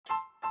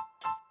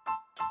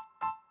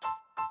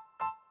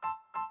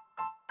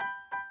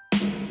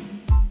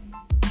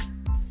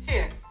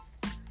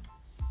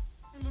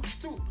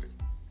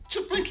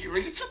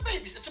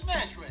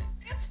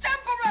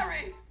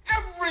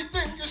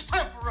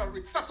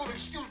could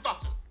excuse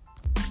nothing.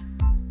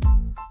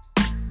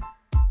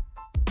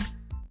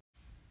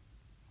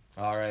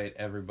 All right,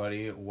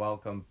 everybody,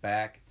 welcome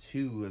back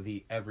to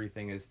the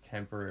Everything is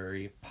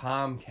Temporary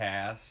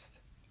Pomcast.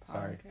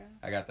 Sorry,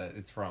 I got that.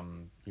 It's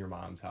from your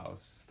mom's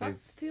house. Stop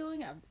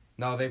stealing it.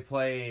 No, they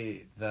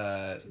play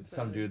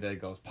some dude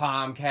that goes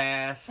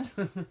Pomcast.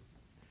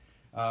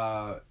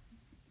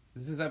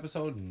 This is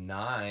episode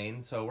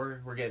 9, so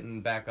we're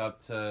getting back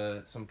up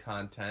to some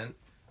content.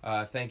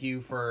 Thank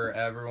you for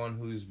everyone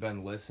who's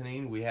been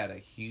listening. We had a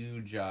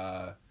huge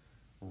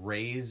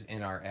raise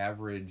in our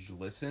average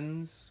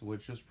listens,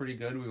 which was pretty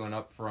good. We went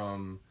up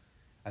from,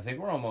 I think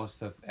we're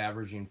almost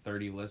averaging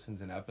 30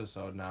 listens an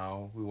episode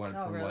now. We went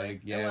from really?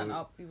 It went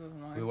up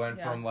even more. We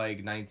went from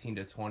like 19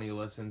 to 20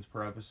 listens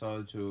per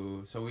episode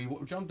so we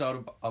jumped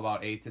out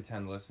about 8 to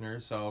 10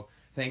 listeners. So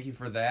thank you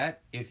for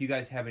that. If you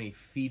guys have any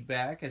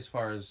feedback as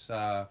far as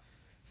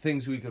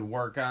things we could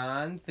work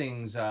on,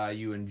 things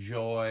you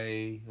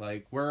enjoy,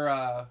 like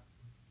we're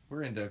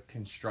into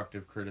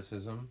constructive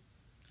criticism.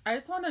 I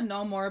just want to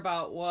know more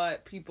about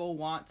what people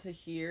want to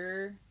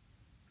hear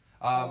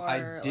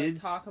I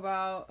did talk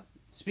about.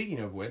 Speaking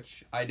of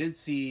which, I did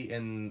see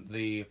in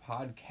the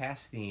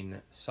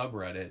podcasting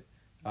subreddit,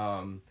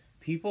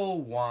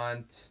 people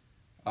want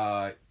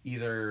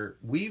either,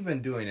 we've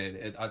been doing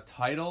it, a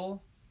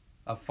title,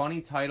 a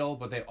funny title,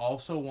 but they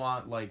also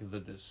want like the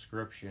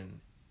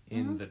description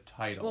in the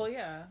title. Well,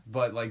 yeah.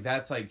 But like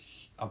that's like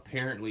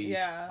apparently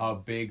Yeah. a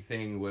big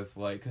thing with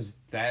like, cause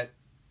that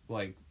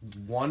like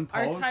one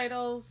post. Our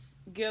titles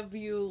give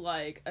you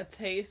like a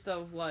taste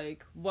of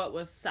like what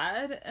was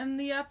said in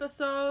the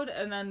episode,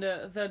 and then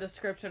the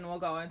description will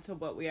go into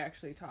what we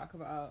actually talk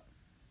about.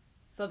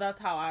 So that's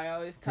how I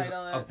always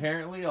title it.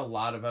 Apparently a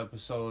lot of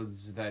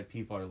episodes that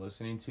people are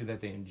listening to that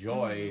they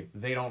enjoy,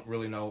 they don't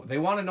really know. They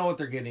want to know what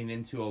they're getting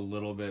into a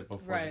little bit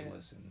before they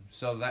listen.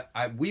 So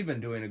we've been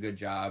doing a good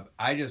job.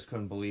 I just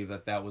couldn't believe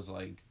that was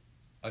like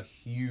a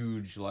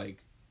huge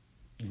like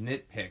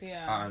nitpick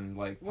on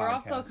like we're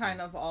podcasting. also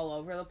kind of all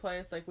over the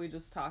place. Like we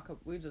just talk to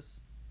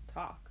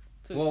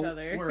each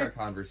other. We're a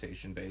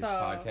conversation based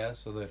podcast,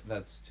 so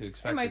that's to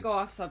expect. It might go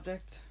off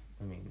subject.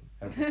 I mean,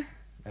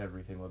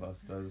 everything with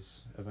us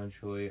does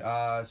eventually.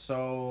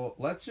 So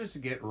let's just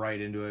get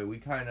right into it. We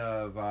kind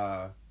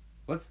of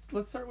let's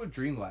start with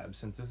Dreamlabs,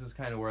 since this is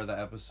kind of where the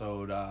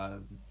episode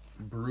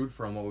brewed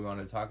from, what we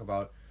wanted to talk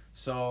about.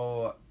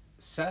 So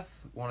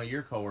Seth, one of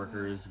your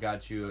coworkers,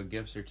 got you a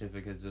gift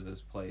certificate to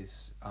this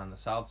place on the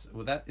south.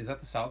 Is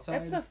that the south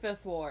side? It's the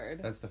 5th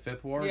Ward. That's the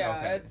 5th Ward? Yeah,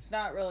 okay. It's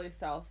not really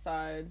south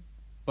side.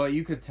 But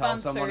you could tell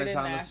It's someone on it's 3rd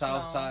on and the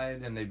south National.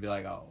 side, and they'd be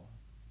like, oh.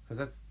 Because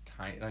that's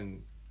kind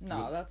of...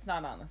 No, that's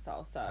not on the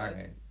south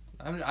side.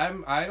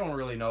 Alright. I don't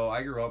really know.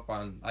 I grew up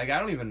on... Like, I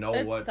don't even know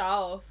It's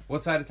south.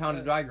 What side of town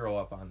did I grow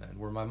up on then?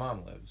 Where my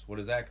mom lives. What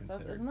is that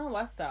considered? Isn't that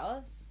West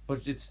Dallas?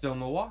 But it's still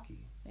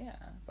Milwaukee. Yeah,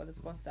 but it's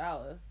West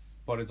Dallas.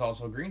 But it's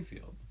also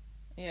Greenfield.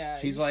 Yeah,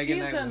 She's like in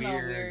that the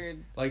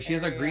weird like she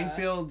has area. a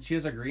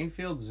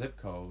Greenfield zip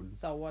code.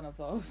 So one of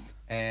those.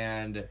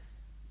 And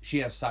she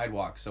has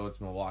sidewalks, so it's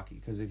Milwaukee.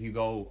 Because if you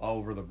go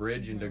over the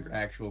bridge into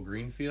actual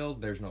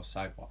Greenfield, there's no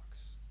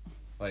sidewalks,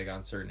 like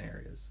on certain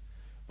areas.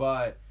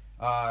 But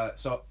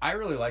so I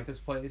really like this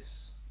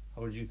place.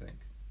 What did you think?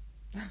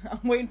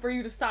 I'm waiting for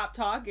you to stop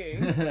talking.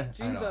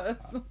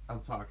 Jesus.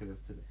 I'm talkative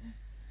today.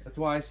 That's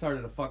why I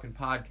started a fucking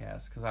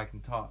podcast, because I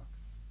can talk.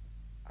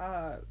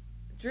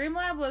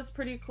 Dreamlab was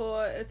pretty cool.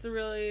 It's a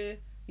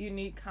really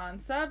unique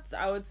concept.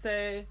 I would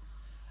say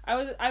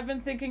I've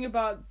been thinking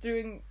about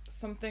doing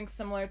something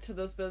similar to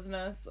this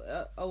business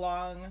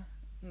along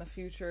in the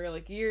future,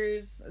 like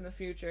years in the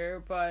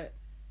future, but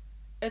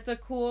it's a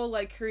cool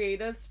like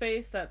creative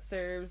space that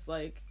serves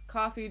like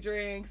coffee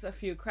drinks, a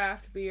few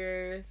craft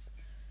beers,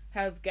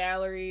 has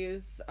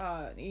galleries,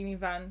 and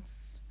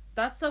events.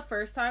 That's the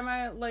first time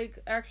I like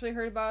actually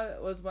heard about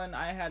it, was when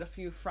I had a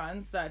few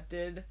friends that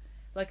did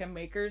like a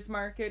Maker's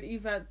Market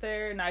event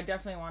there, and I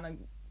definitely want to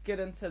get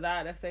into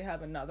that if they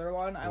have another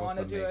one. I want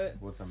to do it.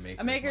 What's a Maker's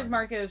Market? A Maker's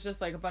Market is just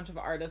like a bunch of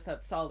artists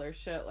that sell their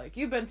shit. Like,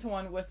 you've been to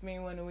one with me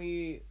when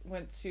we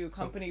went to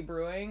Company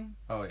Brewing.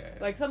 Oh, yeah.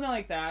 Like, something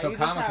like that. So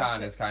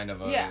Comic-Con is kind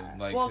of a... Yeah.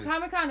 Like, well,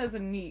 Comic-Con is a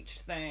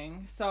niche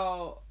thing.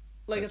 So,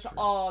 like, it's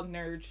all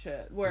nerd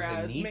shit.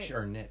 Whereas... Is it niche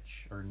or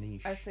niche? Or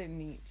niche? I say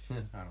niche. I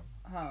don't know.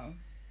 Huh.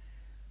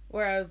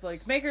 Whereas,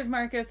 like, Maker's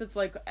Markets, it's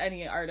like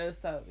any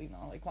artist that, you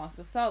know, like, wants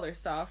to sell their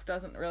stuff,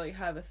 doesn't really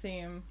have a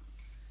theme.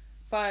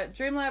 But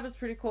Dreamlab is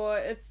pretty cool.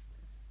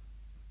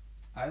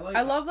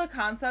 I love the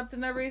concept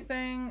and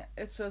everything.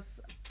 It's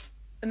just,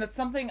 and it's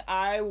something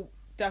I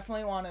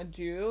definitely want to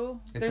do.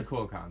 It's a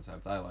cool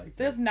concept. I like it.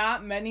 There's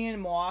not many in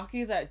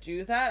Milwaukee that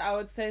do that. I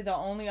would say the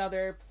only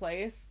other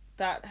place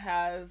that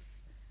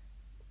has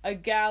a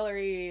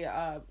gallery,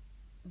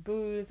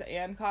 booze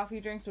and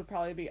coffee drinks would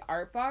probably be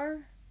Art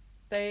Bar.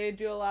 They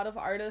do a lot of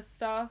artist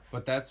stuff.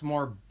 But that's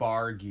more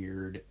bar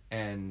geared,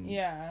 and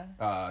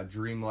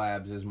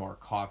Dreamlabs is more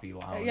coffee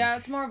lounge. Yeah,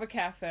 it's more of a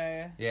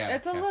cafe. Yeah,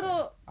 it's a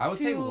little I would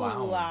too say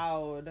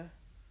loud.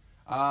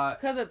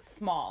 Because it's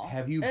small.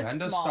 Have you been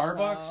to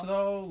Starbucks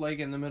though? Like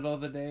in the middle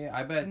of the day?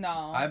 I bet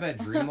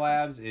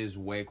Dreamlabs is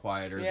way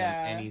quieter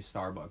than any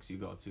Starbucks you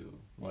go to.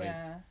 Like,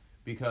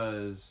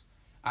 because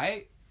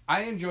I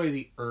enjoy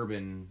the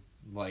urban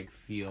like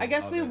feel. I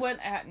guess we went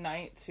at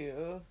night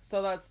too,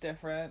 so that's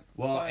different.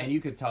 Well, and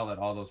you could tell that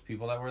all those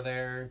people that were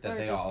there, that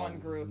they all one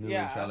group. knew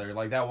each other.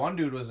 Like that one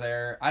dude was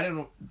there. I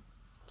didn't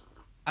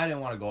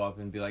want to go up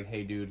and be like,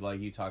 "Hey, dude, like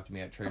you talked to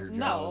me at Trader Joe's."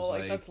 No,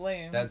 like that's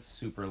lame. That's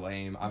super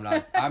lame.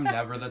 I'm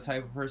never the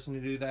type of person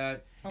to do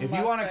that. Unless if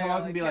you want to come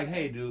up and be like,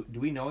 "Hey, do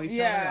we know each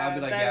other?" I'll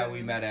be like, "Yeah,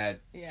 we met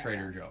at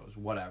Trader Joe's."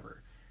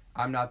 Whatever.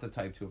 I'm not the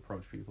type to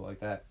approach people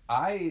like that.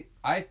 I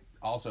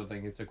also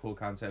think it's a cool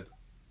concept.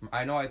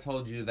 I know I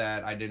told you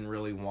that I didn't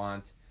really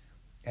want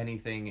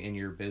anything in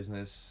your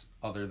business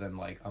other than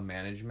like a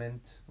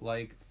management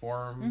like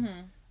form.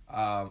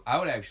 I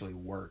would actually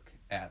work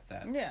at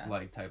that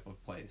like type of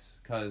place,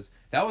 because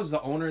that was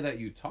the owner that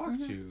you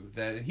talked to,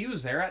 that he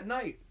was there at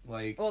night.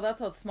 Like, well,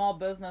 that's what small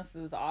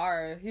businesses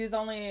are.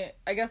 I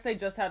guess they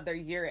just had their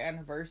year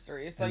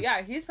anniversary, so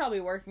he's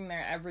probably working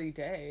there every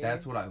day.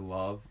 That's what I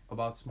love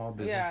about small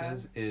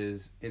businesses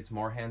is it's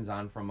more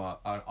hands-on from an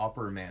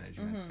upper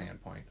management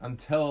standpoint,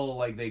 until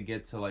like they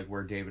get to like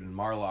where David and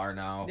Marla are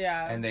now,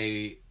 and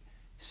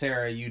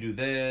Sarah, you do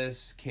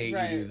this, Kate,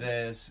 you do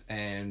this,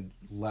 and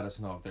let us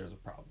know if there's a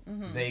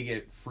problem. They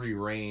get free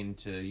reign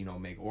to,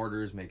 make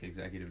orders, make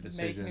executive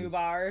decisions.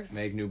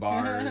 Make new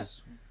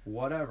bars.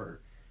 Whatever.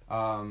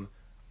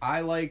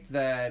 I liked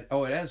that,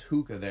 it has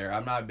hookah there.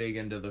 I'm not big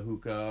into the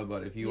hookah,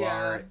 but if you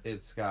are,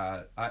 it's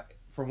got,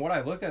 from what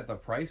I looked at the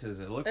prices,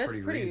 it looked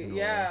pretty reasonable.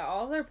 Yeah,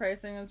 all their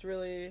pricing is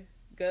really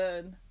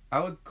good.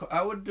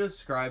 I would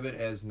describe it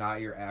as not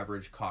your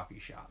average coffee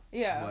shop.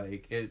 Yeah.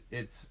 Like,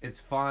 it's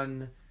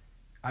fun.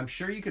 I'm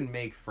sure you can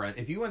make friends.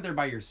 If you went there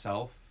by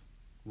yourself,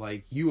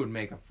 like, you would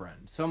make a friend.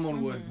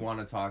 Someone would want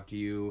to talk to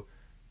you.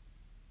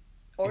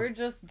 Or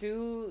just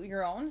do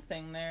your own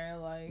thing there,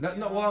 like. No.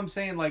 Well, I'm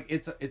saying, like,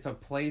 it's a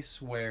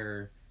place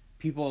where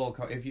people,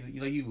 if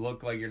you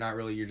look like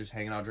you're just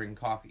hanging out drinking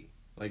coffee.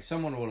 Like,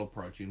 someone would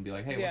approach you and be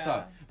like, "Hey, what's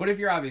up?" But if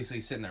you're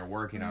obviously sitting there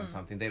working on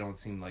something, they don't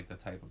seem like the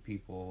type of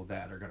people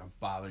that are gonna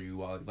bother you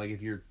while, like,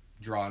 if you're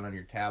drawing on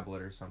your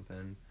tablet or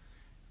something.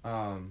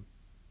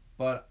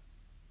 But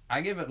I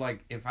give it,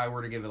 like, if I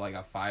were to give it, like,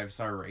 a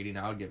 5-star rating,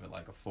 I would give it,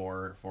 like, a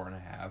 4,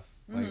 4.5.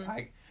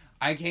 Like,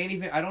 I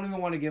don't even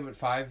want to give it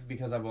 5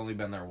 because I've only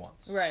been there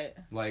once. Right.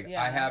 Like,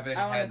 I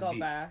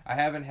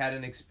haven't had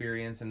an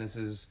experience, and this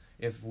is,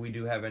 if we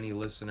do have any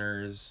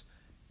listeners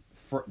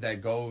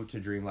that go to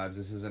Dreamlabs,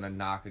 this isn't a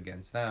knock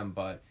against them,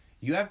 but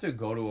you have to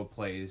go to a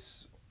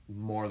place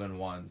more than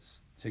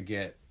once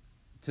to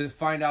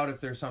find out if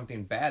there's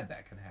something bad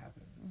that can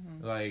happen.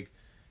 Like,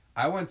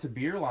 I went to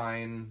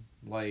Beerline,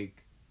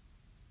 like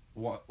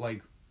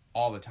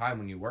all the time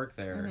when you work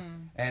there,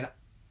 and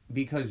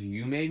because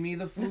you made me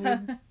the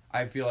food,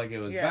 I feel like it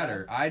was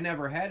better. I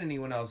never had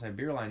anyone else at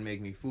Beerline make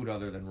me food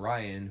other than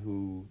Ryan,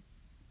 who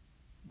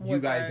you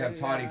guys have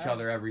taught each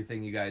other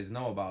everything you guys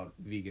know about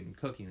vegan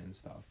cooking and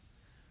stuff.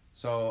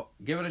 So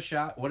give it a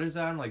shot. What is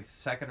that on, like,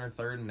 2nd or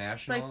 3rd and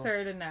National? It's like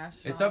 3rd and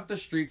National. It's up the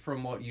street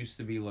from what used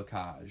to be La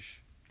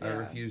Cage. I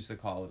refuse to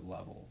call it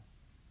Level.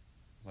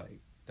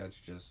 Like, that's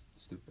just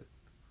stupid.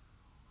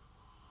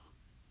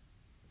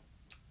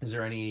 Is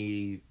there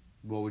any...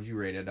 What would you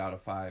rate it out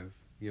of 5?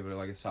 Give it,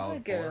 like, a solid 4?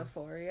 I'd give it a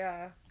 4,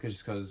 yeah.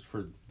 Because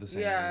for the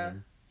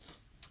same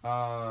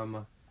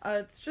reason.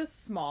 It's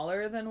just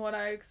smaller than what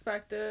I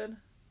expected.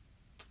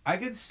 I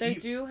could see... They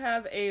do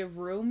have a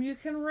room you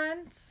can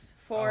rent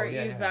for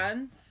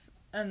events,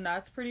 and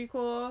that's pretty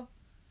cool.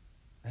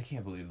 I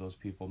can't believe those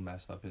people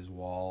messed up his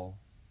wall.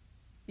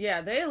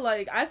 Yeah,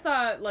 I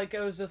thought, like, it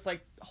was just,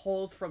 like,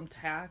 holes from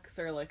tacks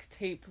or, like,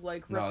 tape,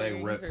 like, rippings they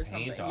ripped or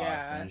paint something.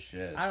 Off and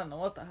shit. I don't know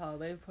what the hell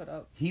they put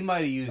up. He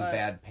might have used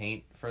bad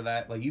paint for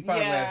that. Like, you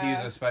probably have to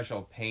use a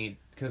special paint,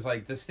 because,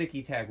 like, the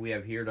sticky tack we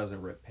have here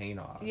doesn't rip paint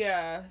off.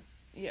 Yeah,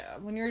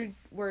 when you're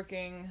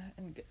working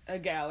in a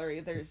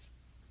gallery, there's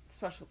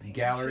special paint.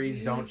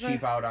 Galleries don't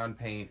cheap out on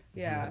paint.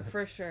 Yeah,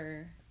 for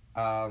sure.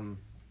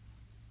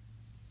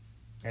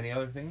 Any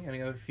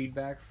other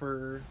feedback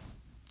for...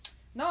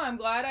 No, I'm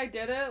glad I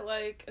did it,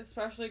 like,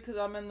 especially because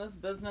I'm in this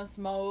business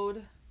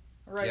mode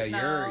right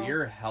now. Yeah,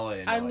 you're hella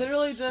into, I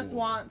literally just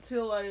want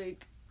to,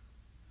 like,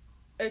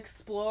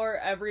 explore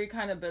every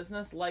kind of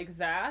business like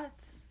that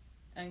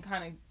and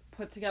kind of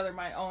put together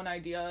my own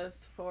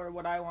ideas for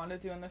what I want to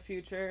do in the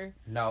future.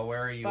 Now,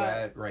 where are you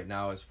at right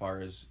now as far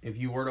as, if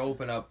you were to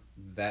open up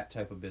that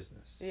type of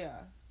business? Yeah.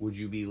 Would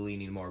you be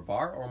leaning more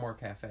bar or more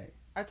cafe?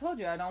 I told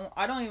you I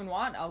don't even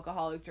want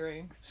alcoholic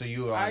drinks. So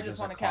you want I just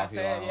want a coffee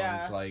cafe,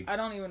 lounge, like I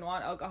don't even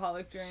want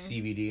alcoholic drinks.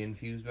 CBD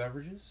infused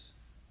beverages?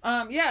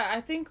 Yeah, I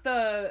think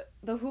the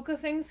hookah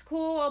thing's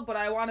cool, but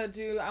I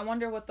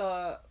wonder what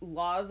the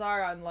laws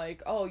are on,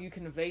 like, you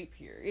can vape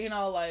here. You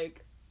know,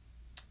 like,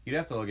 you'd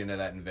have to look into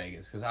that in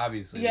Vegas, because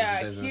obviously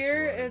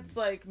here it's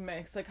like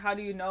mixed. Like, how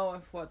do you know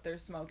if what they're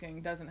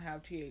smoking doesn't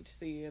have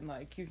THC, and,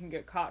 like, you can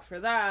get caught for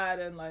that,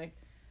 and, like,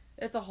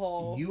 it's a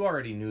whole You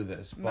already knew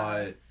this,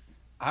 but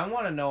I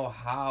want to know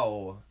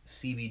how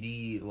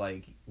CBD,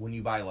 like, when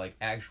you buy, like,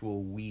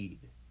 actual weed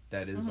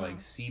that is, like,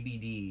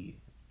 CBD,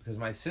 because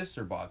my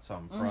sister bought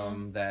some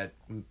from that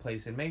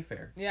place in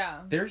Mayfair. Yeah.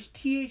 There's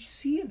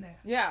THC in that.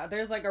 Yeah,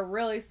 there's, like, a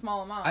really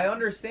small amount. I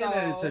understand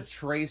that it's a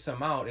trace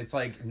amount. It's,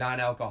 like,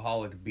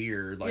 non-alcoholic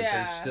beer. Like,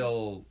 there's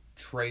still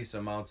trace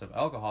amounts of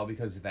alcohol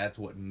because that's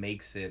what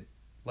makes it.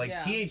 Like,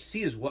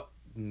 THC is what...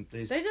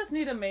 They just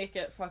need to make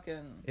it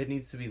fucking... It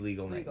needs to be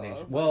legal. Like,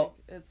 well,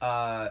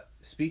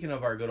 speaking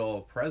of our good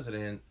old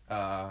president,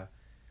 I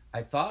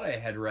thought I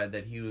had read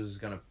that he was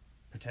going to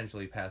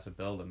potentially pass a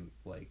bill to,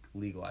 like,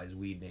 legalize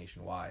weed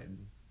nationwide.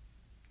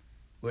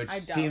 Which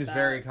seems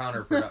very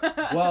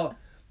counterproductive. Well,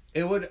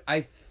 it would...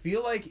 I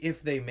feel like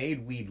if they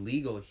made weed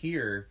legal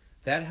here,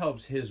 that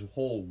helps his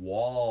whole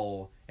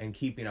wall and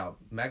keeping out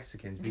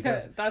Mexicans,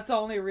 because that's the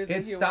only reason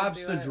it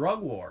stops the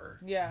drug war.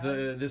 Yeah.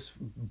 This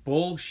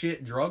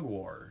bullshit drug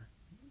war.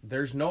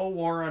 There's no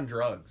war on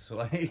drugs.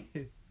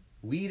 Like,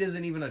 weed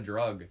isn't even a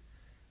drug.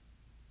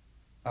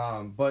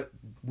 But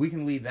we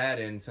can lead that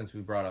in since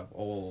we brought up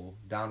old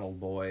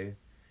Donald boy.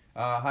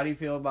 How do you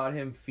feel about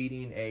him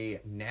feeding a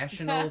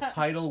national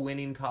title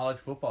winning college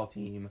football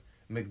team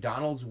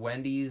McDonald's,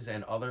 Wendy's,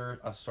 and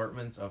other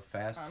assortments of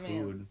fast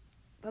food?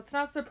 That's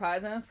not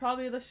surprising. It's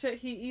probably the shit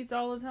he eats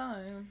all the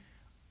time.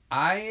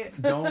 I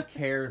don't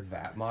care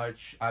that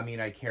much. I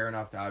mean, I care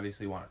enough to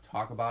obviously want to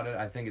talk about it.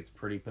 I think it's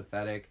pretty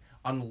pathetic.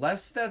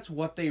 Unless that's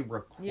what they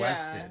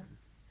requested.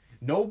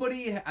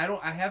 Yeah.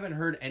 I haven't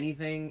heard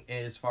anything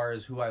as far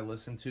as who I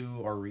listen to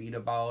or read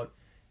about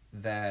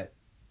that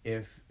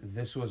if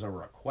this was a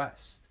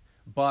request.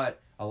 But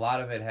a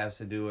lot of it has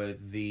to do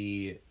with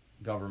the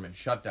government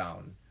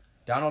shutdown.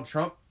 Donald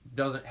Trump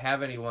doesn't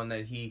have anyone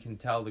that he can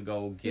tell to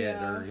go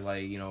get, or,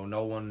 like, you know,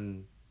 no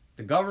one...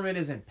 The government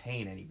isn't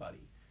paying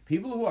anybody.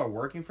 People who are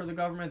working for the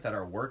government that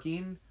are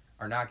working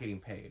are not getting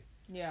paid.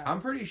 Yeah.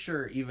 I'm pretty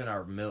sure even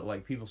our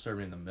people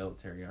serving in the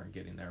military aren't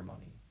getting their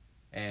money.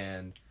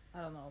 And... I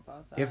don't know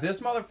about that. If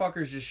this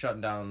motherfucker's just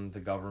shutting down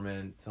the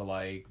government to,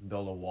 like,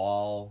 build a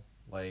wall,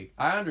 like,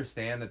 I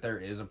understand that there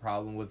is a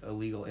problem with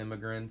illegal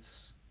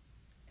immigrants,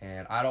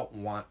 and I don't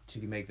want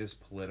to make this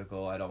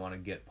political. I don't want to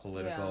get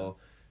political.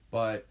 Yeah.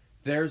 But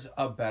there's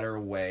a better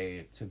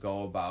way to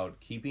go about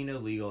keeping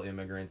illegal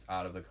immigrants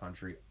out of the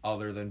country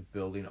other than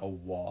building a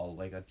wall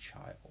like a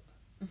child.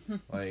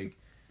 Like,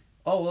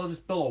 oh, we'll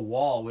just build a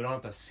wall. We don't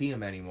have to see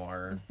them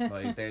anymore.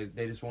 Like, they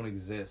just won't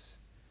exist.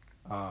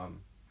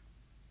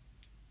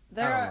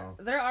 There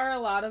are a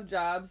lot of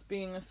jobs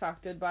being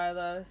affected by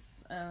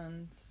this,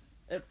 and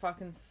it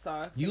fucking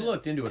sucks. You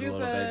looked into it a little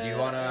bit. Do you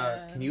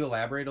can you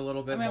elaborate a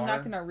little bit more? I'm not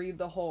going to read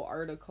the whole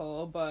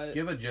article, but...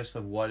 Give a gist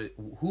of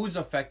who's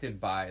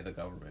affected by the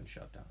government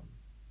shutdown.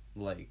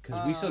 Like,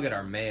 because we still get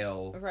our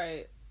mail.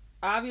 Right.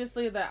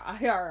 Obviously, the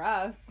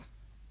IRS.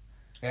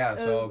 Yeah,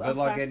 so good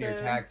luck getting your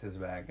taxes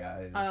back,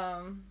 guys.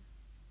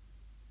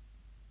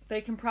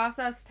 They can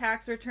process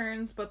tax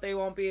returns, but they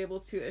won't be able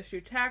to issue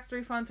tax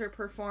refunds or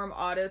perform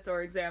audits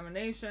or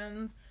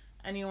examinations.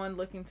 Anyone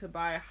looking to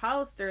buy a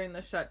house during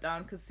the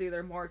shutdown could see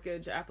their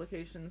mortgage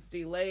applications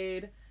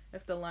delayed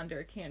if the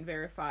lender can't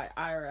verify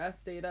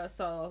IRS data.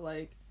 So,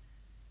 like,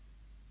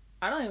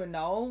 I don't even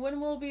know when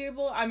we'll be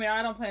able... I mean,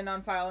 I don't plan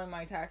on filing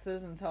my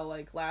taxes until,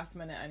 like, last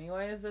minute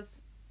anyways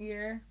this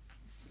year.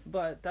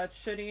 But that's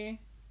shitty.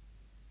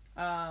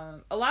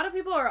 A lot of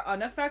people are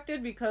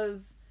unaffected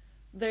because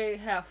they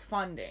have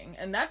funding.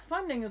 And that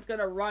funding is going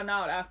to run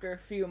out after a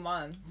few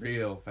months.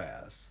 Real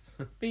fast.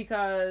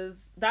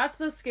 Because that's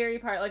the scary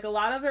part. Like, a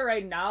lot of it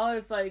right now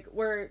is, like,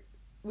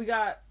 we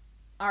got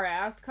our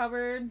ass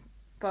covered,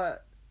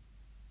 but,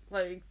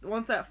 like,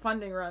 once that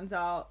funding runs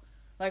out,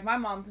 like, my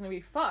mom's gonna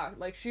be fucked.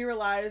 Like, she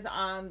relies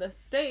on the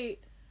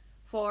state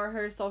for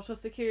her Social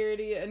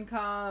Security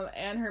income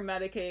and her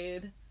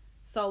Medicaid.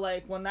 So,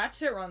 like, when that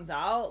shit runs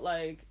out,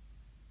 like,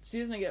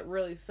 she's gonna get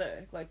really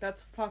sick. Like,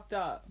 that's fucked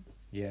up.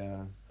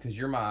 Yeah, because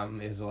your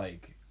mom is,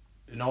 like...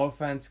 No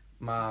offense,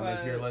 Mom,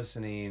 if you're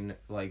listening,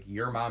 like,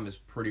 your mom is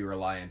pretty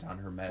reliant on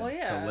her meds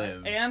to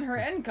live. And her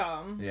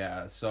income.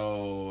 Yeah,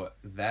 so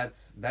that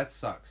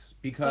sucks.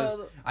 Because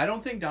I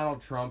don't think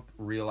Donald Trump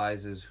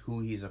realizes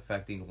who he's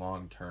affecting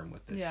long term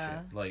with this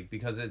shit. Like,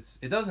 because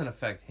it doesn't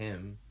affect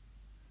him.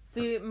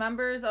 See,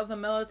 members of the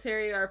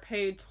military are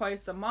paid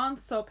twice a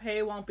month, so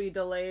pay won't be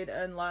delayed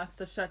unless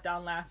the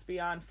shutdown lasts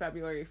beyond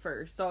February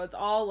 1st. So it's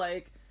all,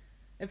 like,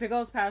 if it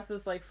goes past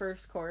this, like,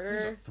 first quarter...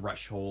 There's a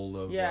threshold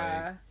of,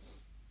 like...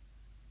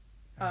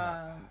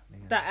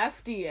 The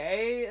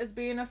FDA is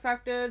being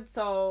affected,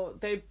 so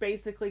they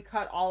basically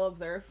cut all of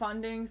their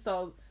funding,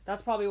 so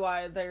that's probably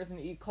why there's an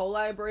E.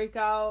 coli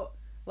breakout.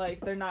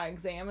 Like, they're not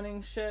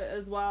examining shit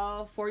as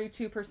well.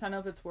 42%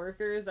 of its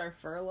workers are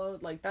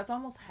furloughed. Like, that's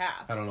almost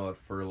half. I don't know what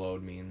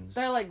furloughed means.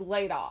 They're, like,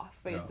 laid off,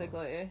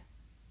 basically.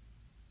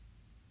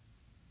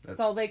 No.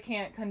 So they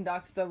can't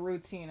conduct the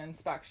routine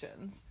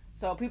inspections.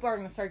 So people are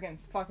going to start getting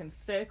fucking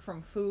sick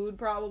from food,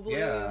 probably.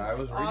 Yeah, I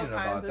was reading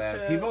about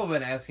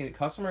that.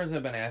 Customers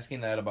have been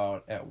asking that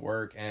about at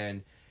work,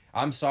 and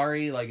I'm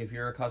sorry, like, if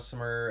you're a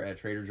customer at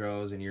Trader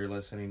Joe's and you're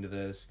listening to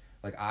this,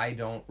 Like, I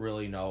don't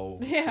really know.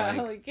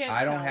 Yeah, like can't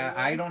I don't tell have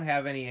you. I don't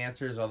have any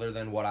answers other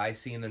than what I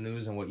see in the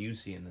news and what you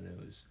see in the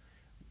news.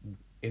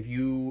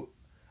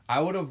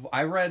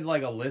 I read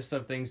like a list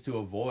of things to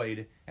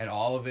avoid, and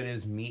all of it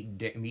is meat,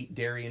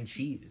 dairy, and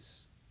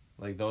cheese.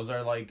 Like, those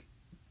are like,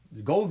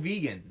 go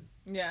vegan.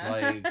 Yeah.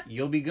 Like,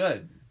 you'll be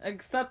good.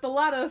 Except the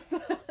lettuce.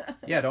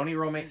 Yeah, don't eat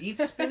romaine. Eat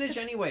spinach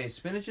anyway.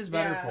 Spinach is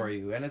better for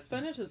you, and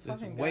spinach is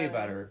fucking way good.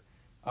 better.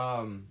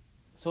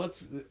 So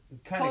let's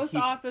kind of Post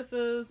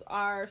offices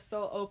are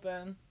still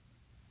open,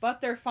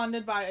 but they're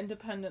funded by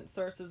independent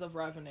sources of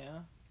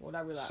revenue.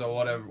 Whatever that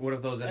means. What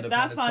if those If independent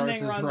that funding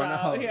sources runs run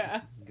out?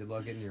 yeah. Good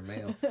luck getting your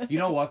mail. You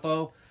know what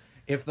though?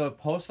 If the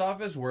post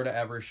office were to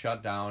ever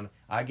shut down,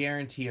 I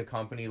guarantee a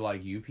company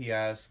like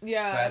UPS,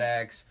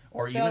 FedEx,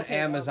 or even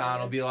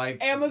Amazon will be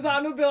like...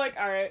 Amazon will be like,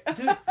 all right.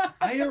 Dude,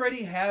 I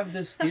already have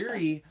this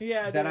theory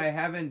that I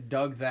haven't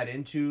dug that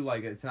into.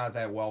 Like, it's not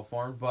that well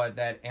formed, but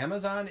that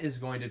Amazon is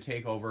going to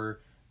take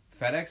over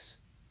FedEx,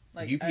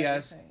 like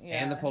UPS,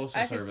 and the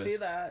Postal Service. I can see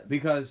that.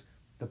 Because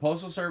the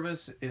Postal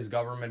Service is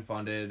government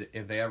funded.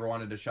 If they ever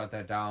wanted to shut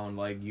that down,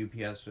 like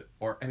UPS,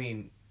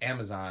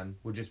 Amazon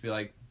would just be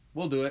like,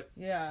 we'll do it.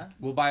 Yeah.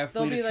 We'll buy a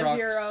fleet of trucks.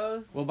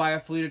 Heroes. We'll buy a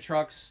fleet of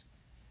trucks.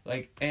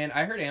 Like, and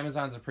I heard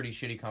Amazon's a pretty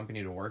shitty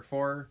company to work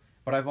for,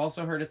 but I've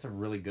also heard it's a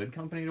really good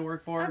company to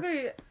work for.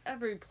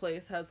 Every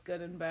place has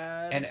good and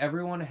bad. And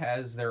everyone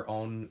has their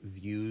own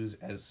views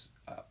as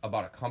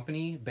about a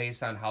company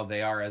based on how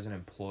they are as an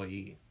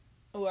employee.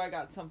 Oh, I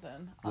got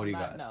something. What do you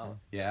got? Note.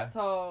 Yeah.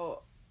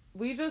 So,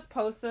 we just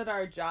posted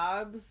our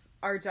job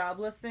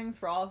listings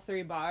for all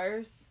 3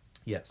 bars.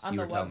 Yes, on you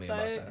the were telling me about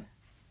website. that.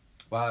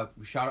 Well,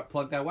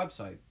 plug that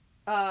website.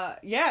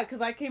 Yeah, because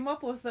I came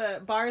up with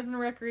it.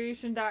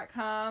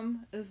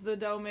 Barsandrecreation.com is the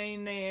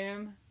domain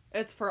name.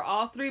 It's for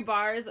all 3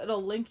 bars.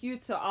 It'll link you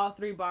to all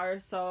 3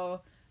 bars.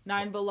 So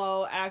 9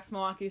 Below, Axe,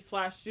 Milwaukee,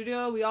 Splash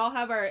Studio. We all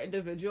have our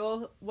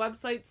individual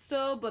websites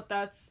still, but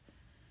that's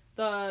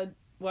the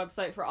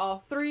website for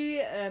all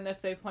 3. And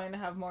if they plan to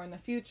have more in the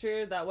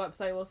future, that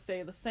website will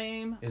stay the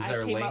same. Is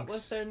there links? I came up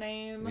with their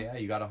name. Yeah,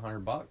 you got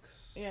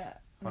 $100. Yeah.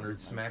 100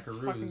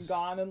 smackaroos. Fucking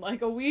gone in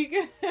like a week.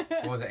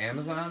 Was it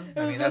Amazon?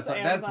 It was that's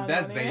Amazon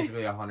money.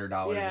 Basically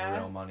 $100 in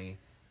real money.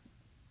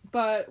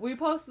 But we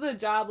posted the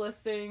job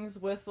listings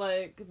with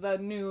like the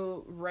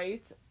new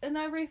rate and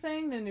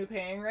everything, the new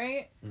paying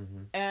rate,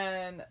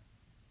 and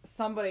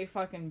somebody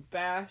fucking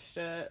bashed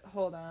it.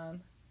 Hold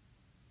on,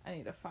 I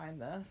need to find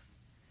this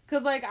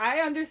because like I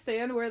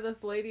understand where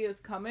this lady is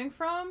coming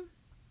from,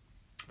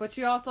 but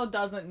she also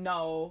doesn't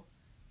know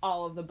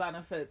all of the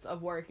benefits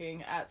of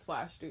working at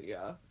Splash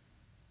Studio.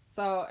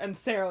 So, and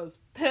Sarah was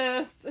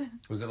pissed.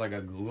 Was it like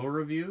a Google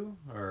review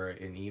or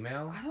an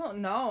email? I don't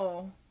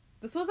know.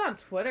 This was on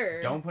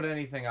Twitter. Don't put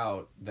anything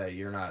out that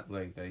you're not,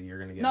 like, that you're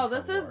gonna get No, in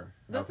this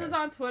trouble is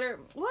on Twitter.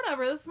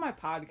 Whatever, this is my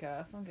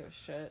podcast. I don't give a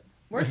shit.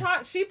 We're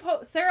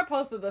Sarah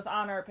posted this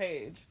on our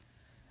page.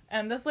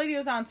 And this lady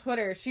was on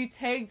Twitter. She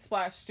tagged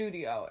Splash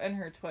Studio in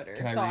her Twitter.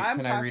 Can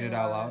I read it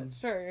out loud?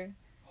 Sure.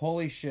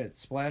 Holy shit,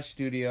 Splash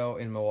Studio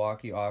in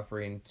Milwaukee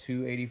offering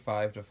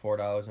 $2.85 to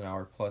 $4 an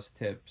hour plus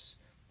tips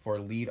for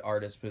lead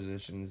artist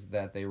positions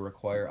that they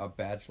require a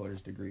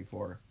bachelor's degree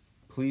for.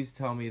 Please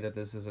tell me that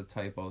this is a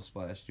typo,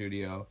 Splash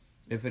Studio.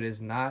 If it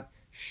is not,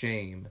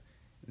 shame.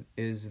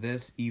 Is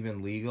this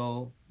even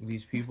legal?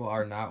 These people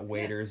are not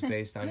waiters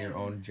based on your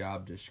own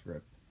job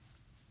description.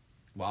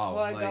 Wow.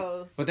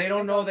 Well, but they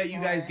don't know that you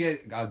guys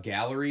get a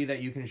gallery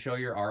that you can show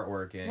your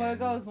artwork in. Well, it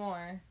goes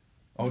more.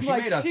 Oh, she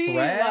like, made a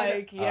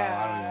thread?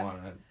 Yeah.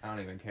 I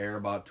don't even care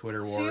about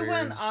Twitter warriors. She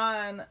went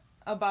on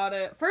about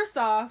it. First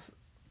off,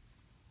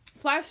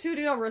 Splash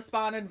Studio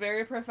responded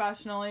very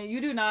professionally. You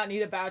do not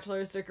need a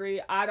bachelor's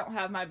degree. I don't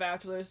have my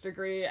bachelor's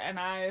degree, and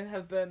I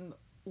have been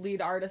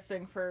lead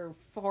artisting for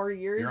 4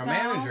 years now. You're a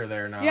manager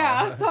there now.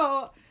 Yeah,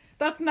 so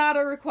that's not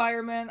a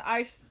requirement.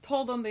 I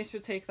told them they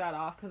should take that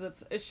off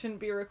because it shouldn't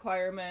be a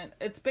requirement.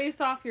 It's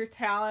based off your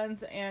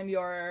talents and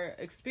your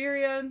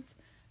experience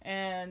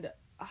and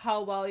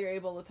how well you're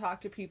able to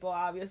talk to people,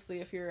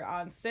 obviously, if you're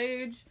on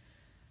stage.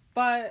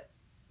 But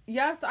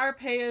yes, our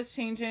pay is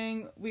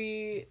changing.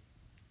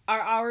 Our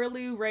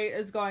hourly rate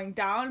is going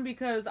down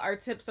because our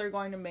tips are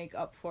going to make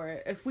up for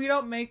it. If we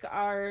don't make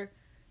our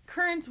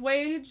current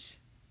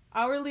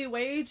hourly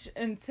wage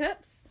and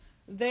tips,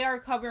 they are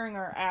covering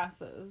our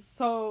asses.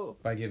 So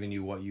by giving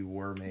you what you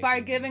were making. By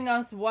giving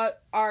us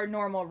what our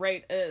normal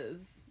rate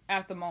is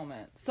at the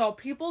moment. So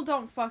people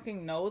don't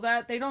fucking know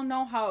that. They don't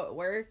know how it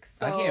works.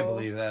 So I can't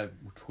believe that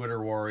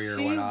Twitter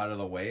warrior went out of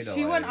the way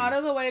to went out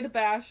of the way to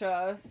bash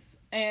us.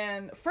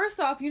 And first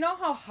off, you know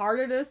how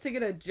hard it is to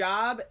get a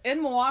job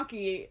in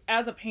Milwaukee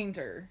as a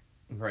painter.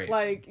 Right.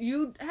 Like,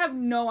 you have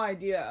no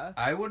idea.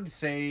 I would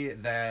say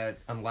that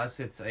unless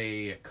it's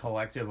a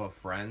collective of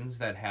friends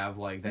that have,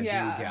 like, that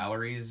do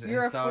galleries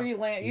and stuff.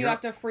 You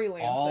have to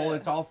freelance.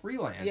 It's all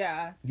freelance.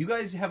 Yeah. You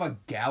guys have a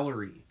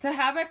gallery. To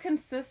have a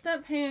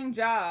consistent paying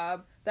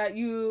job that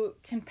you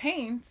can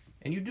paint.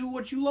 And you do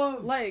what you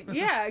love. Like,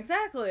 yeah,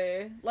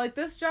 exactly. Like,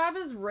 this job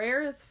is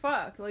rare as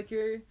fuck. Like,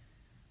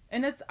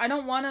 And I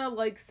don't want to,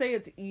 like, say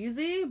it's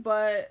easy,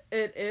 but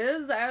it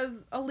is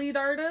as a lead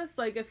artist.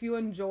 Like, if you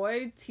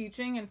enjoy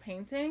teaching and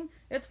painting,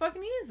 it's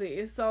fucking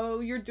easy.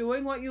 So you're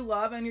doing what you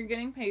love and you're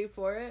getting paid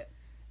for it.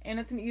 And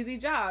it's an easy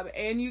job.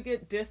 And you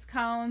get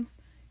discounts.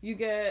 You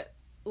get,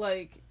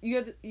 like,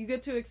 you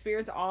get to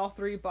experience all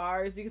 3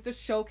 bars. You get to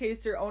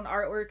showcase your own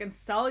artwork and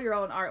sell your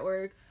own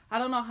artwork. I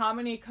don't know how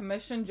many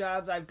commission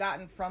jobs I've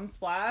gotten from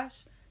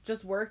Splash.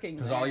 Just working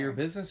because there. all your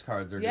business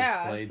cards are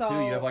displayed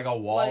too. You have like a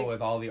wall like,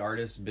 with all the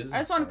artists' business. I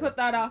just want cards. to put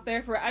that out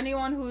there for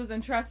anyone who's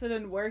interested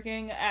in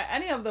working at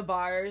any of the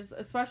bars,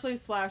 especially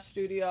Splash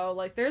Studio.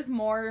 Like, there's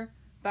more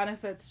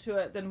benefits to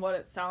it than what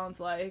it sounds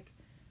like,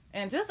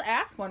 and just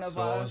ask one of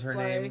us. What was her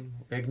like... name?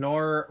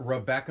 Ignore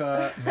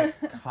Rebecca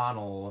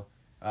McConnell.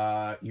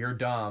 You're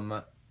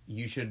dumb.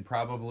 You should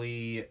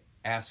probably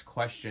ask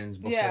questions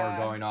before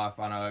going off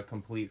on a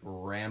complete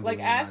rambling.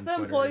 Like, ask on the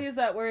Twitter. employees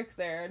that work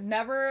there.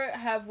 Never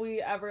have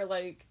we ever,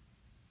 like,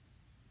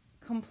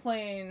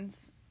 complained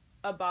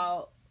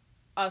about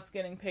us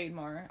getting paid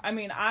more. I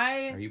mean,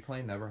 Are you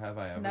playing Never Have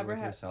I Ever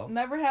with yourself?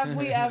 Never have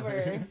we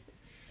ever.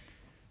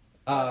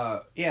 Yeah.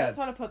 I just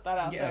want to put that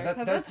out there.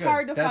 Because it's good.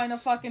 hard to find a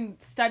fucking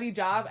steady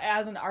job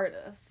as an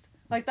artist.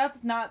 Like,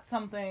 that's not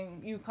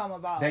something you come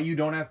about. That you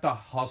don't have to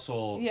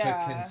hustle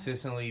to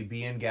consistently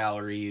be in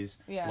galleries.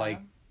 Yeah.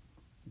 Like,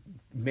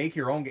 make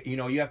your own, you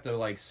know, you have to,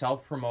 like,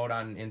 self-promote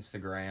on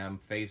Instagram,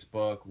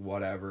 Facebook,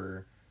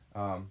 whatever.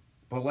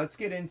 But let's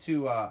get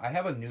into, I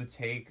have a new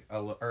take,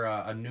 or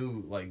a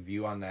new, like,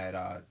 view on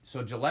that.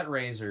 So Gillette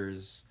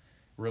Razors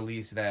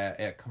released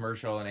a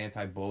commercial, an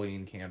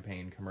anti-bullying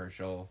campaign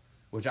commercial,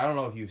 which I don't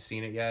know if you've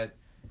seen it yet,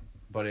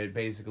 but it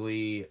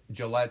basically,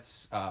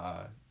 Gillette's,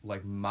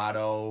 like,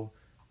 motto,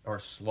 or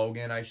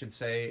slogan, I should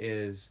say,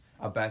 is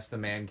a best a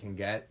man can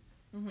get.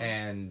 Mm-hmm.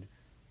 And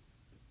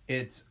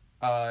it's,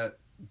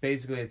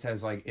 basically it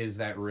says, like, is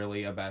that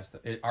really a best,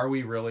 are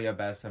we really a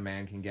best a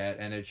man can get?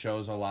 And it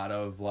shows a lot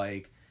of,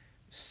 like,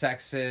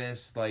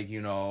 sexist, like,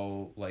 you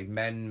know, like,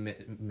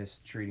 men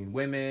mistreating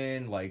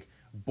women, like,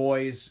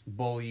 boys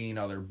bullying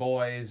other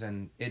boys,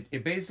 and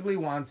it basically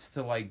wants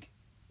to, like,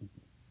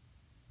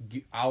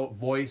 out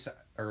voice,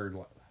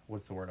 or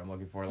what's the word I'm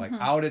looking for, like,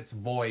 out its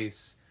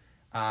voice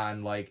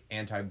on, like,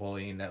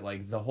 anti-bullying, that,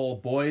 like, the whole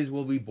boys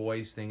will be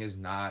boys thing is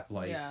not,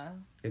 like,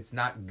 it's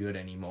not good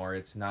anymore.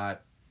 It's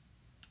not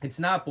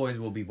boys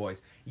will be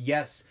boys.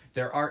 Yes,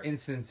 there are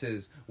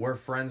instances where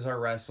friends are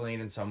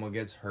wrestling and someone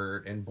gets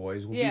hurt and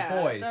boys will be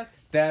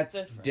boys. That's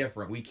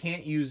different. We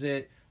can't use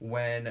it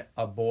when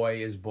a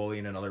boy is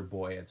bullying another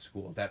boy at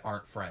school that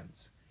aren't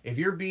friends. If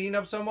you're beating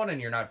up someone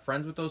and you're not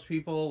friends with those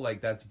people,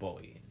 like, that's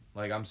bullying.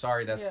 Like, I'm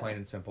sorry, that's plain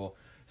and simple.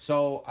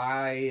 So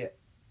I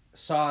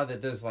saw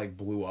that this, like,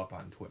 blew up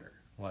on Twitter.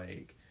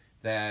 Like,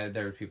 that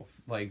there are people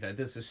like that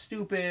this is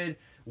stupid.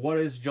 What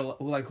is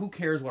like, who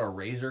cares what a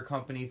razor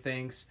company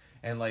thinks?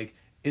 And, like,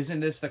 isn't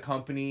this the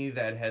company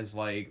that has,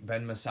 like,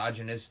 been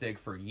misogynistic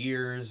for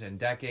years and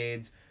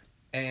decades?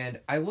 And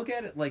I look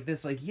at it like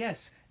this, like,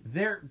 yes,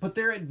 they're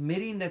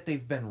admitting that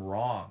they've been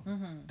wrong.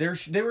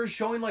 Mm-hmm. They were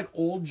showing, like,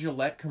 old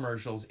Gillette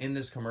commercials in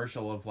this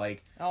commercial of,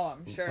 like,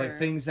 I'm sure, like,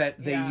 things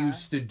that they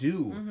used to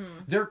do. Mm-hmm.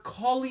 They're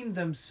calling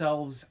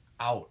themselves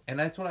out, and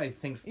that's what I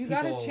think you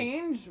gotta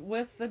change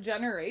with the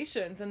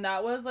generations, and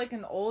that was, like,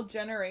 an old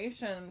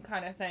generation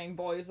kind of thing.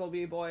 Boys will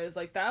be boys,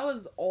 like, that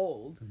was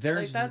old.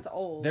 That's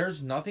old.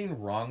 There's nothing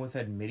wrong with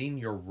admitting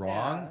you're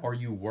wrong or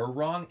you were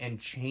wrong and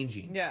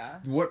changing.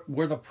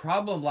 Where the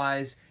problem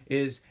lies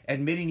is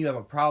admitting you have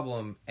a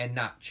problem and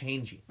not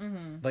changing.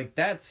 Mm-hmm. Like,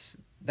 that's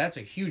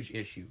a huge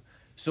issue.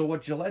 So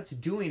what Gillette's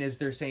doing is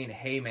they're saying,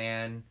 hey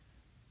man,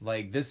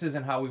 like, this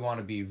isn't how we want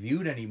to be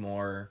viewed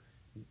anymore.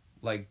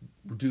 Like,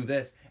 do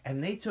this.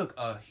 And they took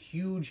a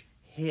huge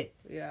hit.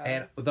 Yeah.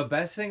 And the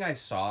best thing I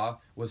saw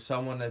was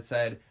someone that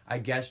said, I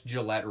guess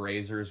Gillette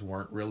razors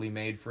weren't really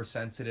made for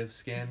sensitive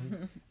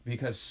skin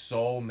because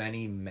so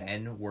many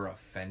men were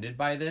offended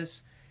by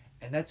this.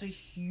 And that's a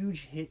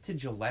huge hit to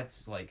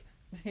Gillette's, like,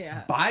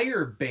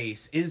 buyer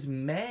base is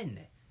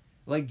men.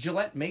 Like,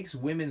 Gillette makes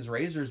women's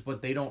razors,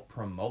 but they don't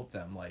promote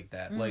them like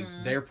that. Mm-hmm. Like,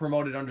 they're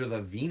promoted under the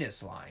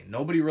Venus line.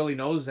 Nobody really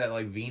knows that,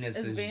 like, Venus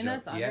is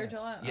Venus under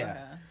Gillette? Yeah.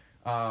 Okay.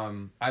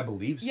 I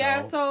believe so.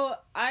 Yeah, so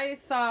I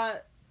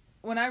thought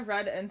when I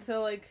read into,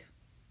 like,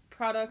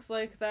 products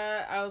like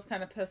that, I was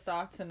kind of pissed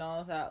off to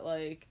know that,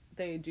 like,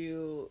 they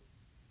do.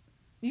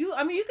 You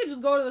could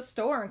just go to the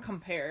store and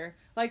compare.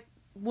 Like,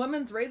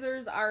 women's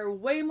razors are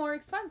way more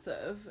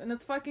expensive, and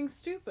it's fucking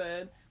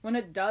stupid when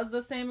it does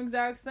the same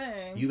exact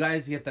thing. You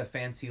guys get the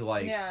fancy,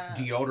 like,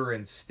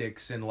 deodorant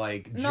sticks and,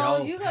 like,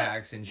 gel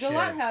packs and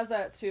Gillette shit. has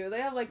that too. They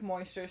have, like,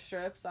 moisture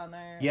strips on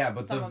there. Yeah,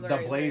 but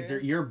the blades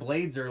your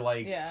blades are,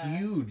 like,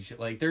 huge.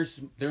 Like,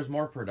 there's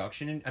more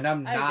production and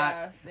I'm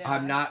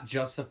not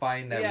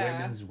justifying that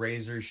women's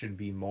razors should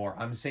be more.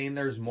 I'm saying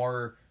there's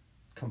more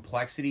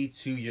complexity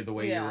to the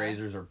way your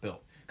razors are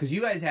built.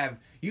 Because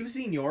you've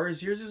seen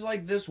yours. Yours is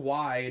like this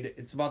wide.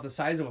 It's about the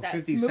size of a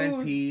That's 50-cent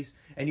smooth. piece.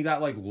 And you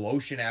got like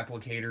lotion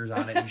applicators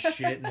on it and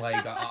shit. And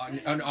like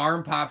an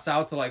arm pops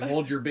out to like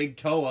hold your big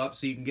toe up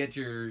so you can get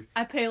your...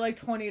 I pay like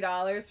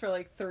 $20 for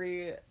like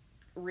 3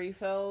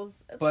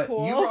 refills. It's But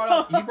cool. you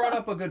brought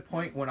up a good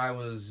point when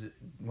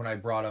I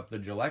brought up the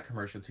Gillette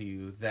commercial to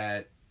you,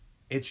 that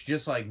it's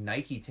just like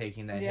Nike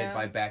taking that hit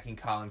by backing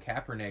Colin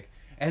Kaepernick.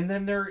 And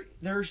then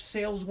their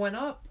sales went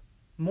up.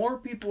 More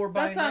people were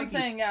buying That's what Nike. I'm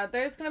saying, yeah.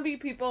 There's going to be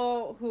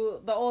people who,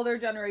 the older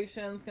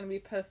generation's going to be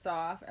pissed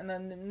off, and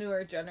then the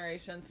newer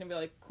generation's going to be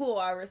like, cool,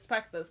 I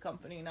respect this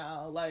company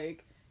now,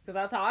 like, because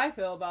that's how I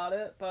feel about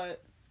it,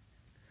 but...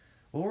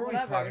 What were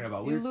whatever. we talking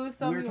about? You lose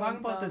some, we were you talking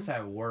win about some. this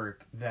at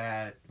work,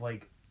 that,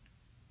 like,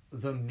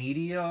 the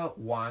media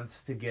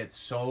wants to get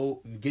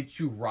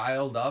you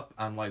riled up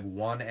on, like,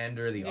 one end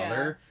or the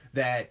other,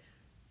 that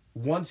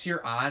once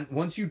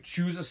you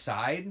choose a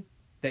side...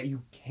 that they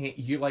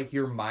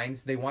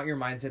want your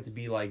mindset to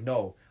be like,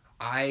 no,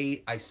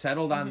 I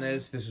settled on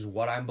this is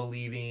what I'm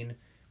believing,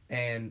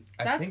 and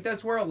I think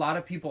that's where a lot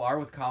of people are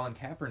with Colin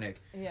Kaepernick.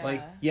 Yeah.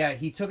 Like, yeah,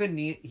 he took a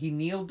knee, he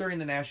kneeled during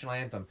the national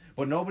anthem,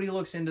 but nobody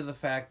looks into the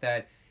fact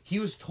that he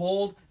was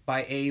told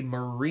by a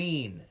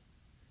Marine,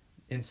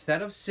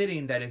 instead of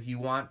sitting, that if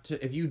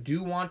you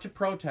do want to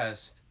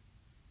protest,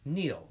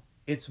 kneel.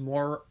 It's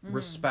more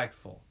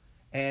respectful.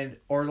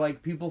 Or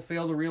like people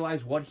fail to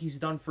realize what he's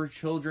done for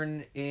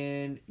children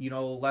in,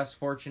 less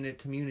fortunate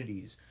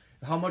communities.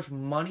 How much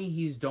money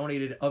he's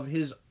donated of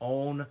his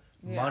own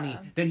money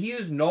that he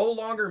is no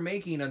longer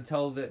making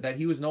until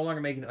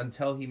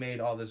he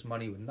made all this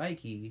money with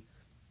Nike.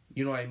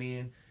 You know what I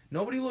mean?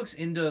 Nobody looks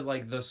into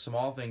like the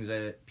small things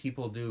that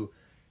people do.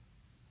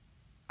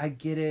 I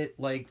get it.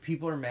 Like,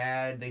 people are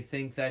mad. They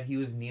think that he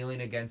was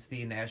kneeling against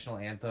the national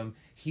anthem.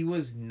 He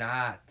was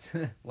not.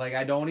 Like,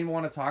 I don't even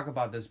want to talk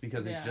about this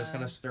because it's just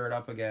going to stir it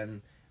up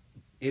again.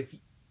 If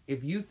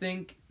you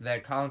think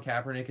that Colin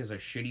Kaepernick is a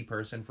shitty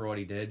person for what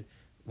he did,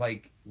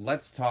 like,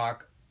 let's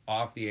talk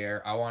off the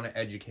air. I want to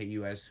educate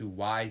you as to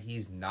why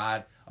he's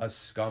not a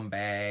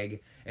scumbag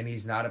and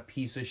he's not a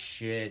piece of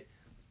shit.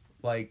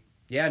 Like,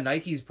 yeah,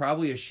 Nike's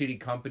probably a shitty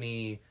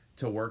company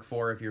to work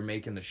for if you're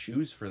making the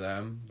shoes for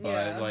them,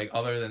 but like,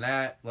 other than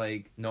that,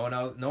 like, no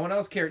one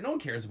else cares. No one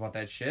cares about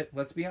that shit.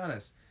 Let's be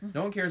honest.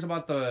 No one cares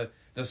about the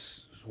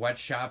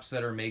sweatshops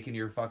that are making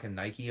your fucking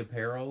Nike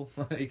apparel.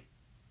 Like,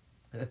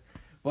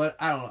 but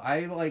I don't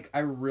know. I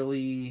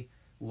really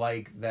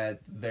like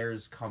that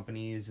there's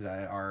companies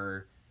that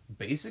are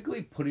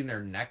basically putting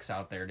their necks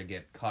out there to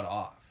get cut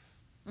off,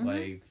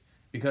 like,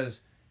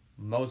 because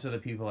most of the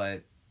people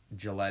at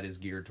Gillette is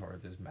geared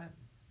towards is men.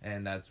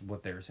 And that's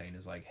what they were saying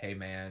is like, hey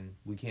man,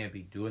 we can't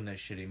be doing this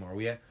shit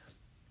anymore.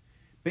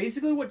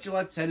 Basically what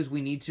Gillette said is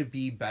we need to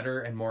be better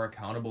and more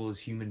accountable as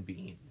human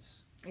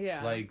beings.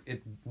 Yeah.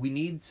 Like, we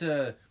need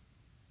to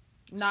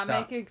not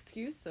make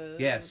excuses.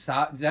 Yeah,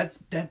 stop. That's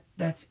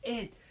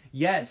it.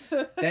 Yes,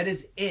 that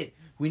is it.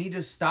 We need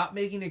to stop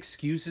making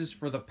excuses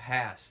for the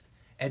past.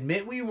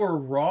 Admit we were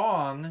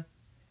wrong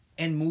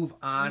and move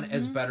on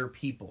as better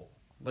people.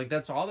 Like,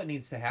 that's all that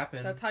needs to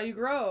happen. That's how you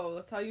grow.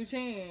 That's how you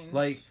change.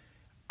 Like,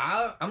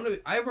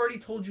 I've already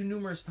told you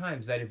numerous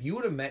times that if you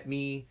would have met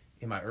me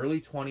in my early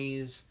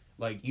 20s,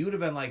 like, you would have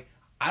been like,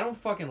 I don't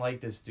fucking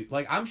like this dude.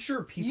 Like, I'm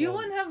sure people... You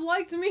wouldn't have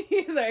liked me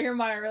either in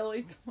my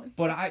early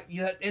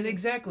 20s. And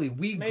exactly,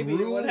 we maybe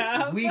grew... You would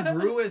have. We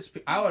grew as...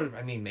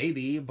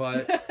 maybe,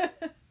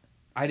 but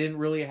I didn't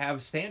really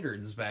have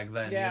standards back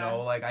then,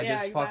 Like, I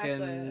just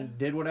fucking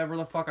did whatever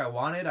the fuck I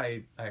wanted.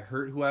 I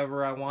hurt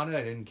whoever I wanted.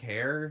 I didn't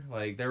care.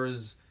 Like, there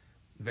was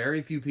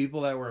very few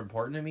people that were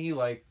important to me.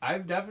 Like,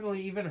 I've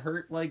definitely even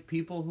hurt, like,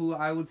 people who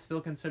I would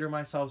still consider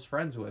myself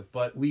friends with.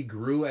 But we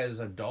grew as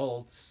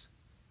adults,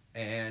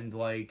 and,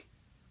 like,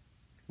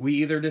 we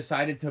either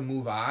decided to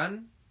move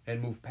on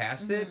and move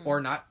past it,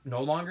 or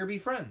no longer be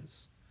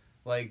friends.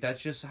 Like,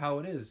 that's just how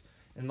it is.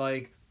 And,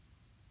 like,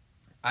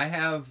 I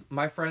have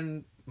my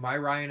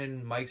Ryan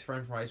and Mike's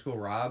friend from high school,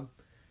 Rob.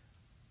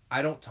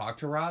 I don't talk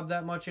to Rob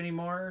that much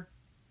anymore,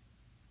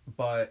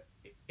 but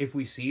if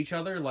we see each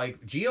other,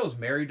 like, Gio's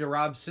married to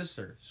Rob's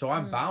sister, so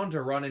I'm bound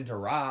to run into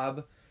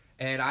Rob.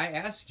 And I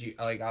asked Gio,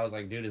 like, I was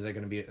like, dude, is it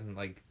going to be, and,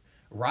 like,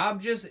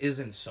 Rob just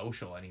isn't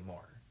social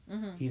anymore.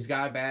 He's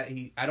got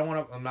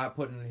I'm not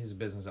putting his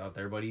business out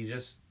there, but he's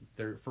just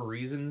there for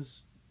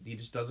reasons. He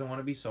just doesn't want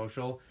to be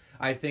social.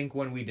 I think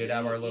when we did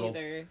have our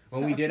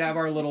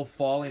little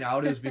falling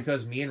out, is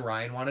because me and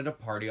Ryan wanted to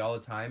party all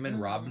the time,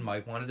 and Rob and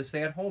Mike wanted to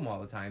stay at home all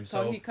the time.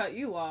 So he cut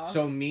you off.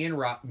 So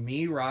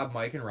Rob,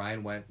 Mike, and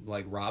Ryan went,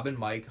 like, Rob and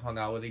Mike hung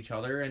out with each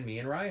other, and me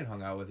and Ryan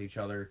hung out with each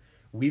other.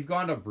 We've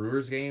gone to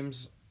Brewers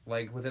games,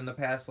 like, within the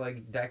past,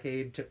 like,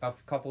 decade a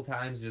couple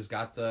times.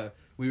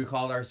 We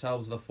called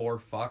ourselves the Four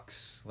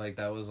Fucks. Like,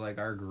 that was, like,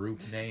 our group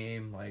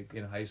name, like,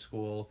 in high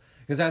school.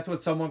 Because that's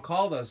what someone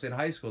called us in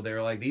high school. They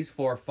were like, these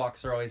four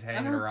fucks are always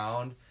hanging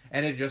around.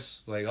 And it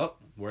just, like, oh,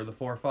 we're the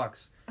four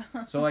fucks.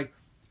 So, like,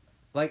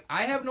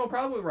 I have no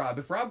problem with Rob.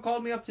 If Rob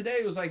called me up today,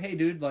 it was like, hey,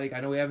 dude, like, I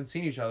know we haven't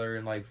seen each other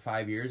in, like,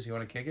 5 years. You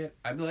want to kick it?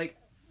 I'd be like,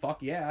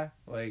 fuck yeah.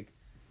 Like,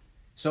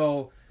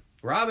 so,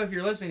 Rob, if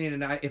you're listening,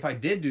 and if I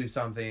did do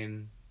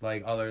something,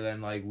 like, other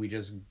than, like, we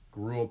just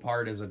grew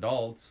apart as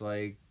adults,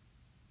 like,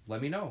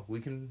 let me know. We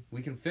can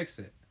fix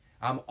it.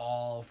 I'm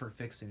all for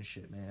fixing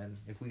shit, man.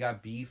 If we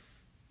got beef,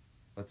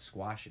 let's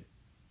squash it.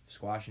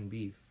 Squash and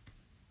beef.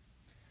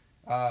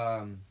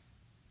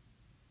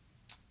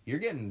 You're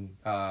getting,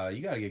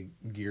 you gotta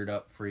get geared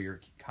up for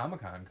your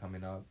Comic-Con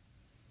coming up.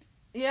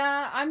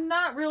 Yeah, I'm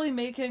not really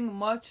making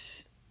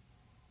much,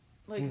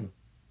 like,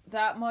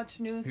 that much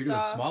new You're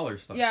stuff. doing smaller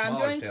stuff. Yeah,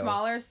 smaller I'm doing scale.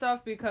 smaller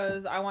stuff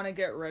because I want to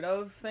get rid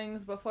of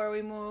things before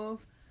we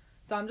move.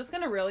 So I'm just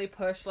going to really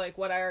push, like,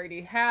 what I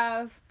already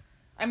have.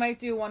 I might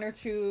do 1 or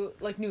 2,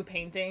 like, new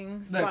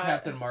paintings. That but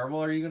Captain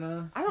Marvel, are you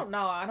gonna... I don't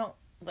know. I don't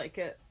like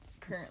it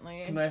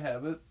currently. Can I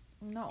have it?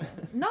 No.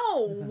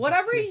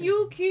 Whatever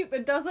you keep,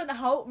 it doesn't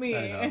help me.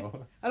 I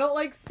know. I don't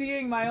like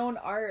seeing my own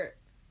art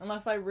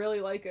unless I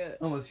really like it.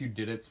 Unless you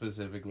did it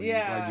specifically.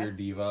 Yeah. Like your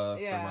diva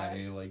Yeah. for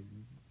my, like...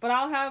 But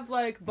I'll have,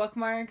 like,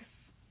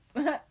 bookmarks.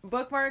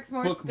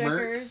 More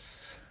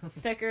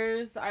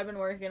stickers I've been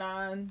working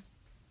on.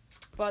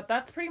 But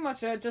that's pretty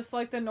much it. Just,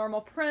 like, the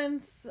normal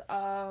prints.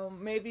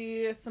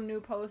 Maybe some new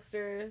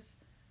posters.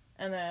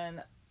 And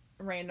then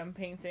random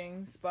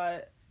paintings.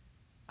 But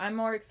I'm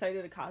more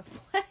excited to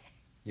cosplay.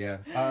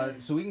 Yeah.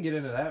 So we can get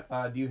into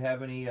that. Do you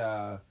have any,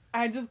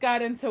 I just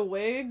got into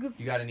wigs.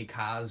 You got any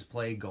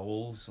cosplay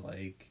goals?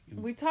 Like...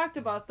 We talked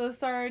about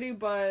this already,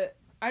 but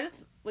I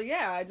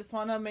just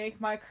want to make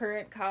my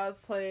current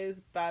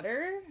cosplays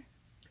better.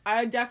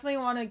 I definitely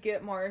want to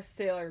get more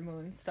Sailor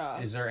Moon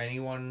stuff. Is there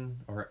anyone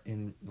or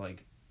in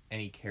like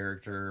any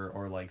character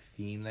or like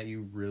theme that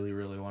you really,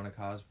 really want to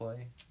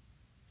cosplay?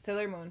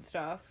 Sailor Moon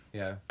stuff.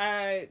 Yeah.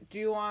 I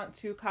do want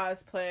to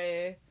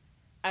cosplay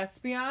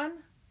Espeon.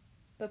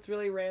 That's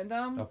really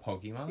random. A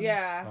Pokemon?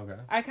 Yeah. Okay.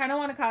 I kind of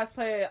want to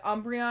cosplay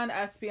Umbreon,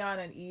 Espeon,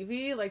 and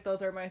Eevee. Like,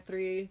 those are my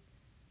 3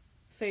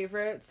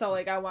 favorites. So,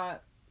 like, I want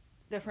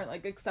different,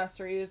 like,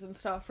 accessories and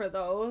stuff for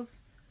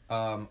those.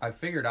 I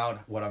figured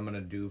out what I'm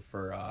gonna do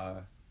for,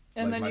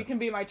 And like then you can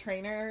be my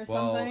trainer or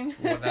something.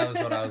 Well, that was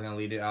what I was gonna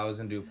lead it. I was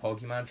gonna do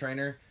Pokemon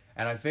trainer,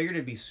 and I figured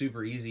it'd be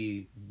super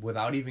easy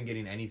without even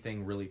getting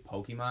anything really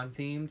Pokemon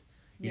themed.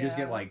 You just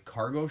get, like,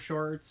 cargo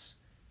shorts,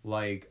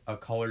 like a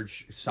colored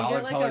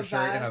solid like, colored a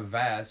shirt and a vest,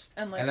 vest,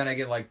 and, like, then I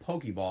get like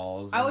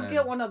Pokeballs. I would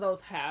get one of those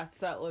hats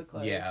that look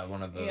like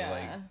one of the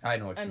like I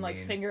know what you mean. And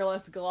like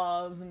fingerless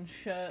gloves and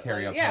shit.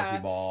 Carry like, a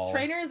Pokeball.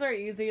 Trainers are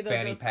easy to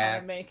fanny just pack.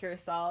 kind of make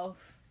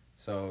yourself.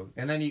 So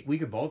and then we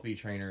could both be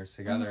trainers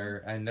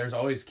together, and there's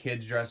always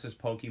kids dressed as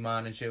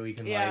Pokemon and shit. We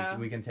can like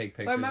we can take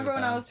pictures. But remember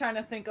when them. I was trying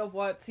to think of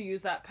what to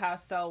use that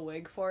pastel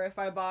wig for if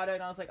I bought it,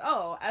 and I was like,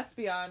 oh,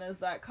 Espeon is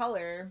that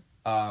color.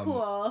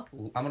 Cool.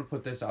 I'm gonna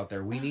put this out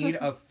there. We need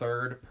a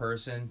third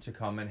person to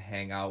come and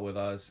hang out with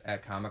us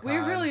at Comic-Con. We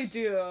really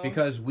do,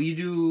 because we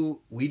do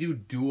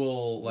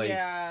dual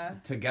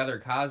like together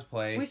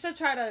cosplay. We should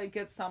try to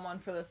get someone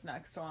for this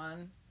next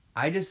one.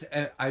 I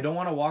don't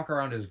want to walk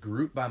around as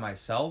Groot by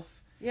myself.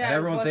 Yeah, and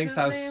everyone thinks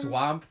I was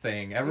Swamp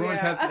Thing. Everyone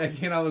kept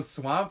thinking I was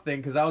Swamp Thing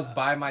because I was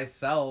by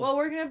myself. Well,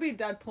 we're gonna be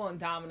Deadpool and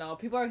Domino.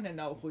 People are gonna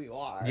know who you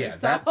are. Yeah, so.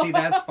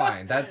 that's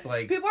fine. That's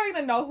like people are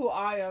gonna know who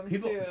I am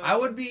too. I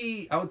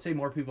would say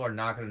more people are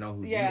not gonna know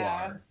who you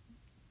are.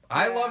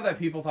 I love that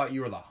people thought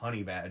you were the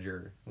Honey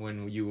Badger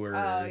when you were.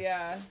 Oh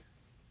yeah.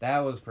 That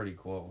was pretty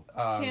cool.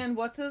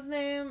 What's his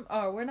name?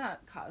 Oh, we're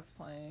not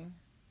cosplaying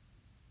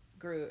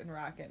Groot and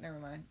Rocket. Never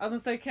mind. I was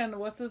gonna say Ken.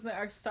 What's his name?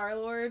 Our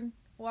Star-Lord.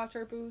 Watch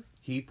our booth.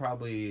 He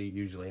probably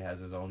usually has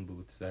his own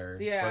booths there.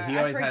 Yeah, but he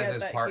always has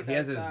his He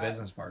has his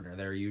business partner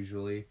there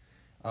usually.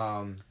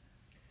 I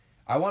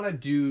want to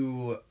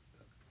do,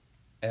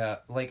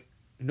 like,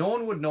 no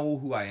one would know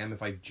who I am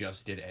if I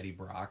just did Eddie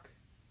Brock,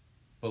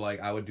 but like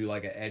I would do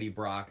like an Eddie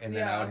Brock, and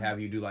then I would have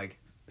you do like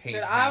paint.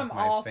 Dude, half I'm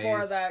my all face,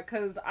 for that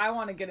because I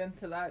want to get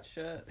into that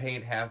shit.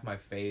 Paint half my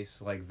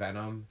face like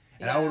Venom.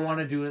 And I would want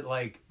to do it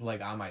like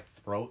on my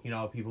throat. You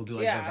know, people do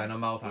like the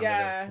Venom mouth on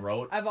their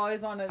throat. I've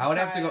always wanted to I would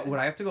have to go. Would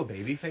I have to go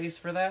babyface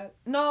for that?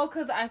 No,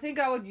 because I think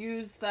I would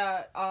use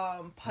that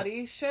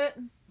putty shit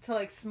to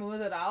like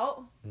smooth it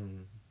out.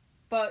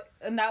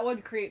 And that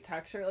would create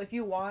texture. Like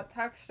you want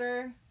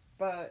texture,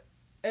 but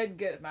it'd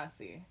get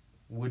messy.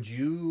 Would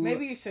you?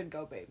 Maybe you should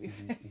go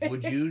babyface.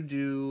 Would you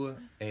do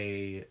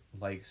a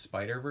like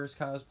Spider-Verse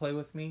cosplay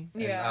with me?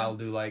 Yeah. And I'll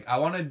do like I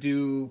want to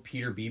do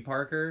Peter B.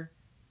 Parker,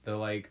 the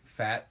like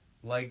fat.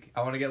 Like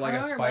I want to get like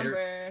a spider.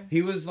 Remember.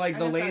 He was like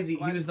the lazy.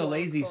 He was the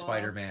lazy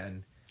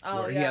Spider-Man.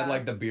 Oh where he had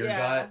like the beard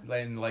gut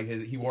and like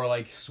he wore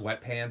like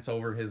sweatpants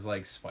over his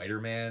like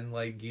Spider-Man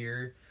like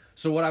gear.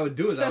 So what I would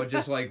do is I would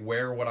just like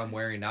wear what I'm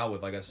wearing now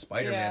with like a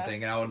Spider-Man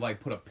thing, and I would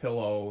like put a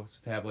pillow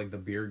to have like the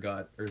beard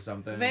gut or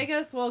something.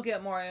 Vegas will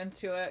get more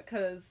into it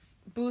because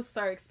booths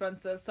are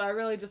expensive. So I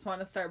really just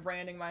want to start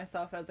branding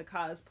myself as a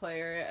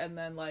cosplayer and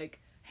then like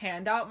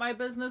hand out my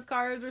business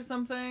cards or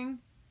something.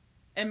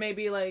 And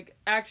maybe, like,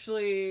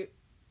 actually,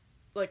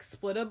 like,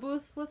 split a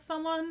booth with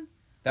someone.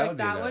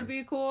 That would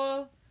be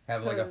cool.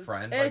 Have like a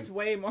friend. It's like,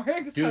 way more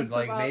expensive. dude,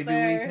 like out maybe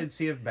there. we could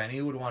see if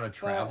Benny would want to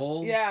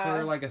travel yeah.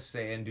 for like a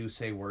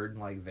say word in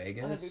like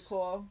Vegas. That'd be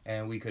cool.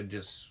 And we could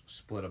just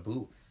split a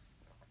booth.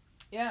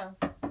 Yeah.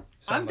 Something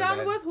I'm down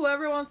like with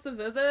whoever wants to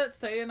visit.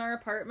 Stay in our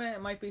apartment.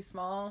 It might be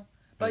small,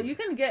 but you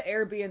can get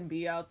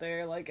Airbnb out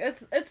there. Like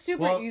it's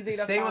super easy to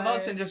stay find. with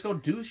us and just go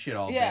do shit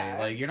all day.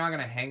 Like you're not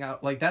gonna hang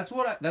out. Like that's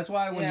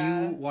why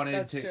when you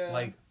wanted to true.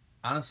 like.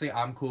 Honestly,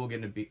 I'm cool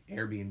getting an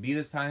Airbnb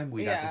this time.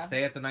 We got to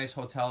stay at the nice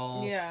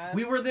hotel. Yeah.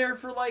 We were there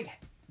for like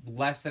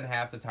less than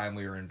half the time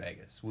we were in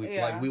Vegas. We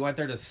went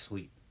there to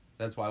sleep.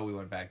 That's why we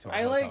went back to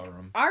our hotel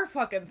room. Our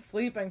fucking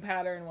sleeping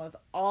pattern was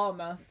all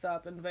messed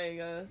up in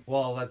Vegas.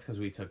 Well, that's because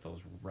we took those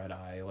red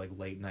eye like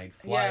late night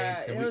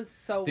flights. Yeah, it was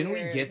so didn't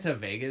weird. we get to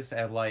Vegas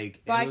at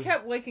like? But I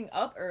kept waking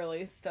up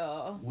early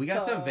still. We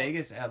got to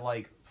Vegas at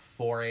like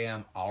 4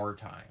 a.m. our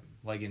time,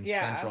 like in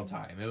Central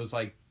Time. It was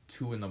like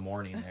 2 in the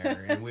morning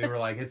there, and we were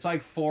like, it's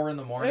like 4 in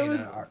the morning. It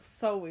was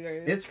so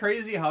weird. It's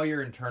crazy how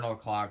your internal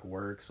clock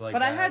works. Like,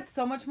 but I had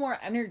so much more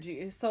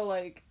energy, so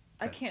like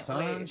I can't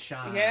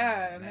sunshine. wait.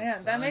 Yeah,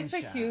 man, that makes a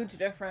huge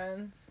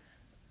difference.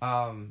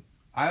 I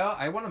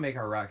want to make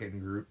our rocket in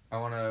Groot. I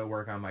want to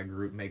work on my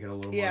Groot, make it a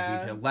little more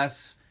detailed,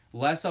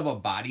 less of a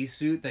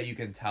bodysuit that you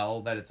can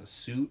tell that it's a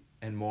suit,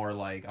 and more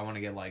like I want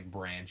to get like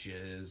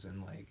branches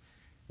and like.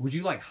 Would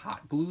you like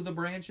hot glue the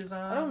branches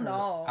on? I don't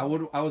know.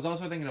 I was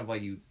also thinking of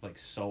like you like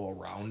sew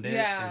around it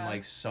and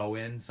like sew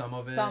in some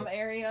of it. Some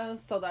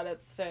areas so that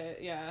it's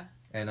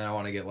And I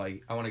want to get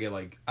like I don't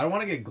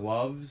want to get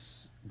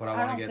gloves, but I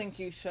want to get. I don't think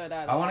you should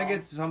at all. I want to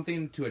get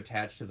something to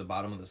attach to the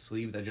bottom of the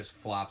sleeve that just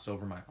flops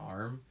over my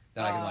arm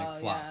that I can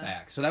like flop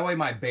back, so that way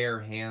my bare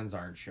hands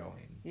aren't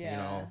showing. Yeah. You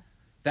know,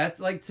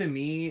 that's like to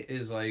me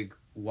is like.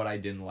 What I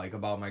didn't like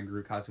about my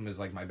Groot costume is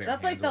like my bare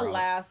hands. That's like the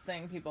last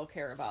thing people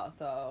care about,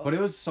 though. But it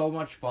was so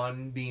much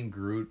fun being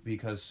Groot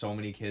because so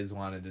many kids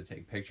wanted to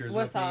take pictures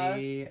with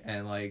me,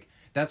 and like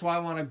that's why I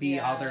want to be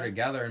out there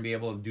together and be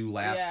able to do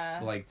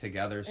laps like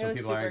together. So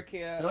people are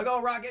they're like, "Oh,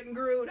 Rocket and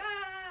Groot!"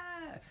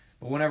 Ah!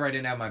 But whenever I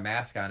didn't have my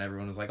mask on,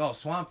 everyone was like, "Oh,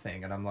 Swamp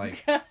Thing," and I'm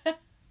like,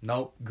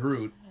 "Nope,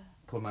 Groot."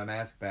 Put my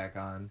mask back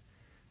on.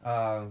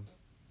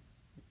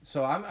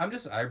 So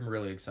I'm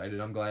really excited.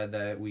 I'm glad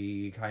that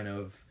we kind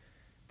of.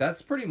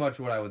 That's pretty much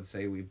what I would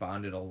say we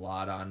bonded a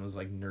lot on was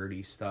like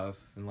nerdy stuff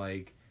and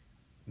like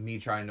me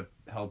trying to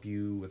help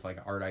you with like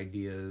art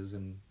ideas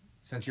and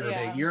since you're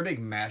a big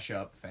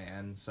mashup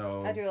fan,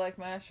 so I do like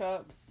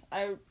mashups.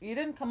 You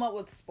didn't come up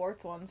with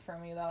sports ones for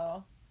me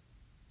though.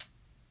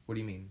 What do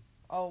you mean?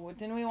 Oh,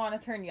 didn't we want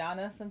to turn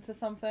Giannis into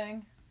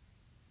something?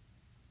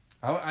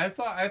 I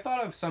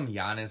thought of some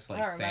Giannis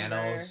like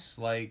Thanos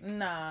like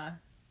nah,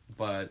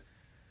 but.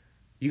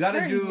 You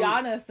gotta do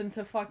Giannis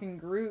into fucking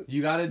Groot.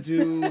 You gotta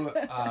do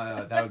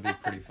that would be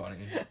pretty funny.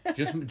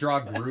 Just draw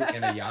Groot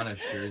in a Giannis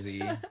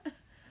jersey,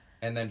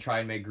 and then try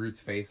and make Groot's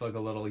face look a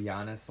little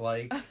Giannis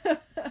like.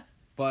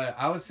 But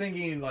I was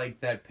thinking like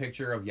that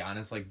picture of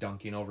Giannis like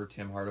dunking over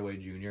Tim Hardaway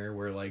Jr.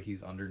 where like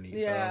he's underneath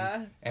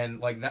him,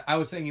 and like that. I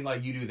was thinking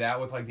like you do that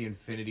with like the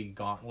Infinity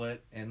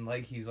Gauntlet, and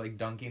like he's like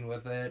dunking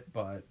with it.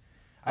 But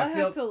I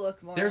feel have to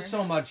look more. There's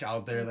so much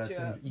out there that's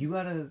you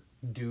gotta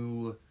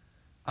do.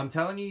 I'm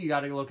telling you, you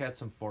gotta look at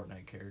some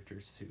Fortnite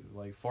characters, too.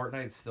 Like,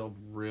 Fortnite's still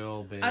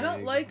real big. I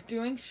don't like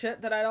doing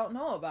shit that I don't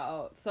know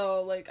about.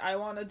 So, like, I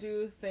want to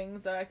do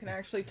things that I can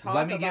actually talk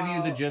about. Let me give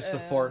you the gist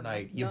of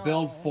Fortnite. You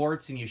build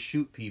forts and you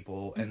shoot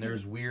people, and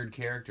there's weird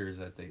characters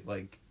that they,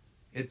 like,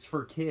 it's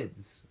for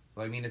kids.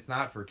 I mean, it's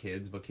not for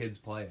kids, but kids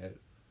play it.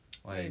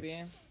 Like,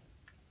 maybe.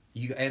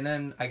 And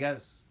then, I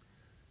guess,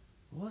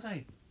 what was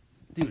I...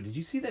 Dude, did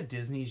you see that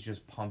Disney's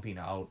just pumping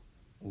out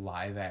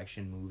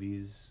live-action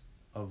movies...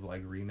 of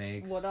like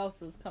remakes. What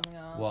else is coming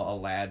out? Well,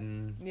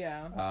 Aladdin.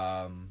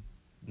 Yeah.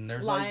 And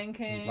there's Lion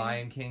King.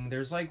 Lion King.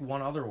 There's like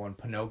one other one,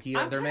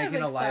 Pinocchio. They're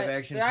making a live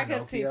action Pinocchio. I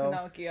could see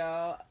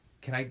Pinocchio.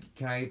 Can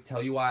I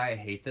tell you why I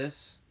hate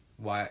this?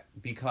 Why?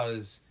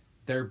 Because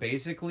they're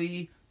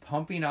basically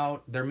pumping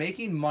out. They're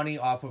making money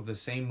off of the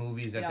same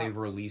movies that they've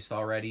released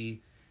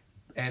already,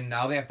 and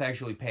now they have to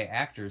actually pay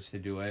actors to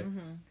do it.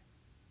 Mm-hmm.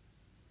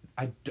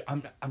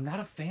 I'm not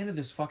a fan of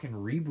this fucking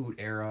reboot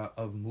era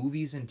of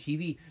movies and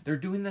TV. They're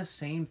doing the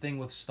same thing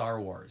with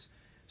Star Wars.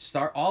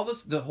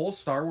 The whole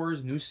Star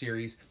Wars new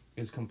series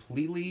is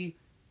completely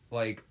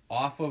like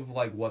off of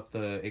like what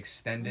the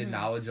extended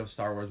knowledge of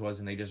Star Wars was,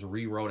 and they just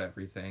rewrote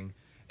everything.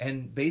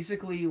 And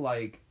basically,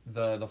 like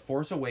the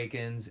Force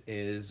Awakens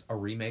is a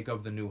remake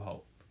of The New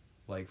Hope,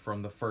 like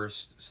from the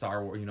first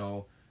Star Wars. You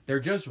know, they're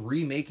just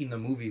remaking the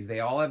movies.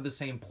 They all have the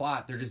same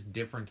plot. They're just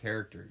different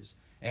characters.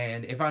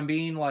 And if I'm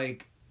being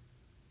like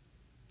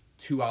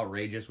too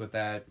outrageous with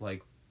that,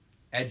 like,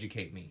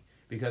 educate me,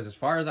 because as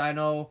far as I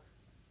know,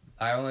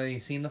 I only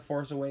seen The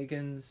Force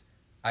Awakens.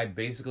 I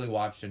basically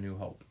watched A New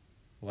Hope,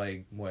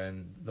 like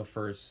when the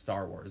first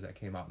Star Wars that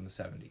came out in the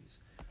 70s.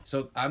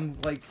 So I'm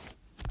like,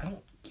 I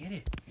don't get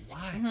it.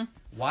 Why?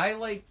 Why,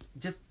 like,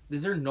 just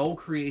is there no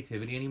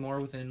creativity anymore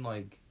within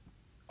like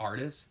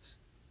artists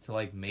to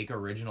like make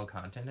original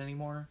content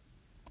anymore?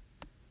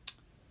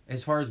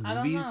 As far as I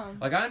don't movies, know.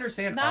 like I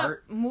understand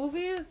art.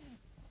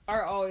 Movies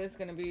are always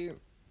gonna be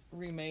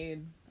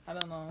remade. I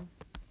don't know.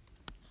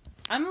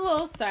 I'm a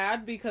little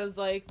sad because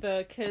like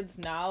the kids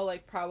now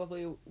like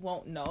probably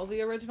won't know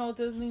the original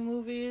Disney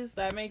movies.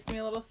 That makes me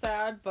a little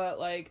sad, but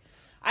like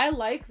I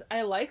like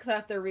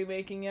that they're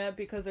remaking it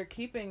because they're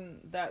keeping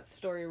that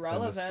story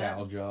relevant. The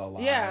nostalgia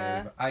alive.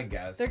 Yeah. I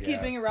guess. They're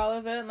keeping it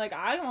relevant. And, like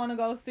I want to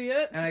go see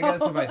it. And I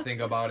guess if I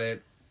think about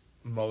it,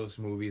 most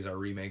movies are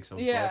remakes of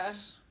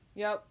books.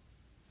 Yep.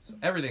 So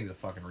everything's a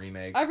fucking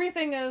remake.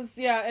 Everything is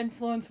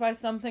influenced by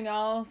something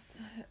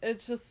else.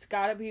 It's just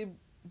gotta be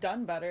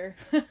done better.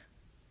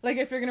 Like,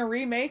 if you're gonna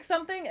remake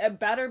something, it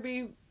better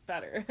be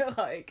better.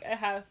 Like, it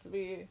has to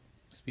be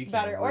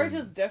better. Or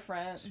just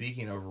different.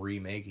 Speaking of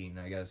remaking,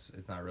 I guess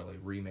it's not really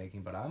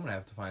remaking, but I'm gonna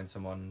have to find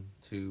someone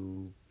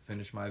to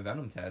finish my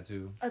Venom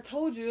tattoo. I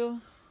told you.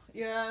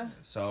 Yeah.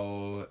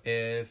 So,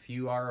 if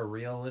you are a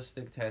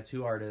realistic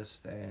tattoo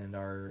artist and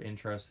are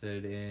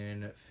interested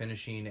in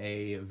finishing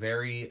a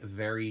very,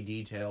 very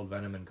detailed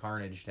Venom and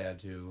Carnage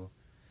tattoo,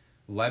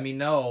 let me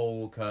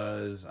know,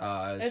 because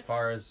as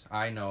far as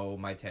I know,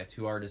 my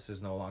tattoo artist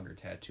is no longer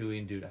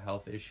tattooing due to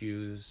health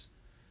issues.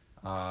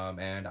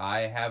 And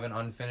I have an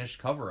unfinished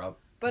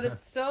cover-up. But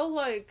it's still,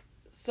 like,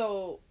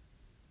 so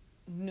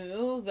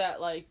new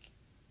that, like,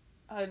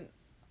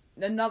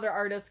 another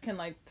artist can,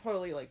 like,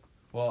 totally, like,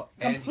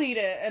 complete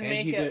it and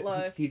make it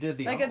look... He did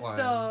the like, outline. It's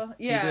still...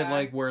 Yeah. He did,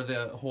 like, where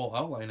the whole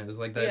outline is.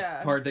 Like,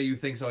 that part that you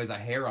think's always a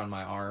hair on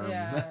my arm.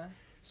 Yeah.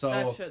 So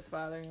that shit's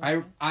bothering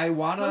me. I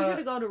wanna... I told you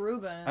to go to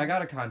Ruben. I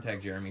gotta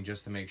contact Jeremy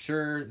just to make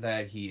sure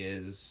that he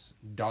is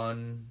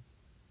done.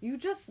 You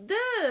just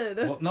did!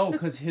 Well, no,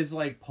 because his,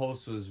 like,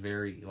 post was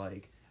very,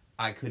 like,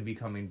 I could be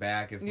coming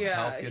back if my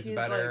health gets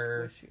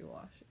better. Like,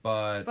 wishy-washy.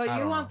 But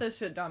you want this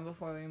shit done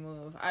before we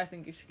move. I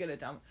think you should get it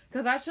done.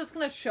 Because that's just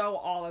gonna show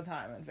all the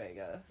time in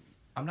Vegas.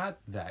 I'm not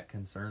that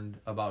concerned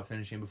about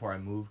finishing before I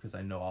move because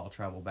I know I'll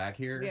travel back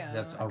here. Yeah,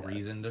 that's a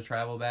reason to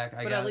travel back,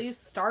 I guess. But at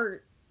least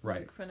start...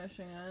 Right. Like,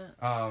 finishing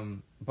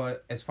it.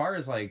 But as far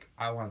as, like,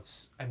 I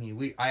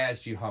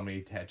asked you how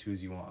many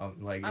tattoos you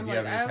want. Like, if you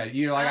have any tattoos.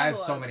 You're like, I have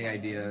so many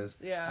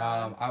ideas.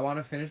 Yeah. I want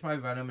to finish my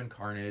Venom and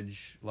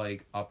Carnage,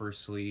 like, upper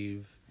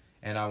sleeve.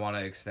 And I want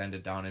to extend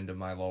it down into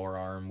my lower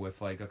arm with,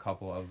 like, a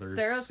couple other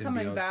Sarah's symbiotes.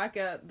 coming back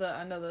at the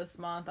end of this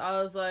month.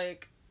 I was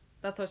like...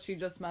 That's what she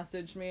just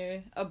messaged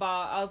me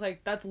about. I was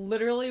like, that's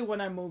literally when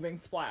I'm moving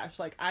Splash.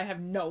 Like, I have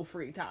no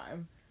free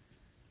time.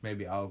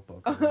 Maybe I'll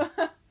book her.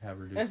 Have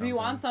her do if something. you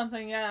want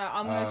something,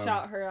 I'm gonna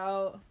shout her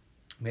out.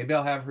 Maybe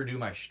I'll have her do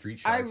my Street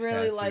Sharks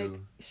tattoo.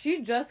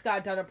 She just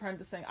got done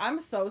apprenticing.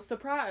 I'm so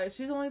surprised.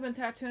 She's only been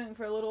tattooing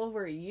for a little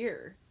over a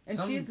year. And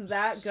she's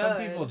that good. Some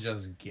people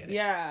just get it.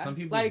 Yeah. Some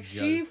people like,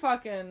 she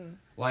fucking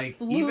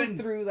flew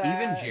through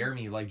that. Even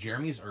Jeremy, like,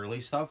 Jeremy's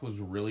early stuff was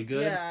really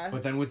good. Yeah.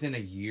 But then within a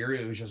year,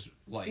 it was just,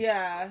 like,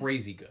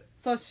 crazy good.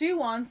 So she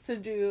wants to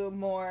do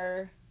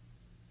more...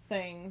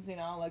 things, you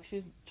know, like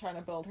she's trying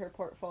to build her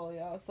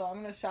portfolio, so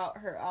I'm gonna shout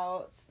her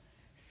out.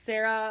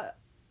 Sarah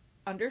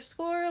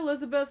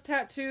 _Elizabeth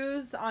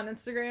Tattoos on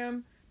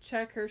Instagram.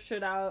 Check her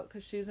shit out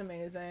because she's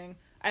amazing.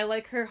 I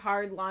like her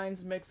hard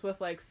lines mixed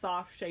with like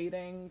soft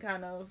shading,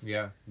 kind of.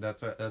 Yeah,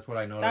 that's what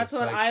I noticed. That's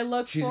what I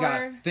look for. She's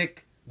got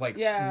thick, like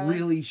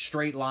really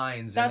straight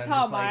lines. That's and then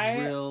how just, like,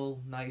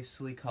 real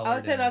nicely colored. I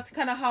would say that's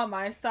kind of how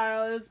my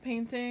style is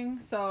painting.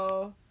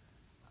 So,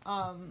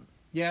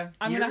 yeah,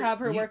 I'm gonna have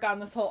her work on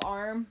this whole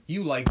arm.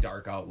 You like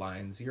dark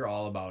outlines. You're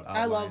all about outlines.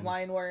 I love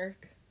line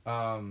work.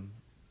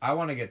 I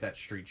want to get that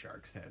Street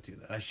Sharks tattoo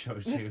that I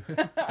showed you.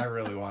 I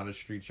really want a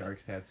Street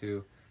Sharks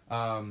tattoo.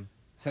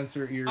 Since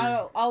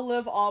I'll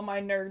live all my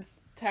nerds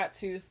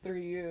tattoos through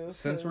you.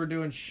 Since we're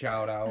doing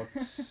shout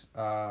outs,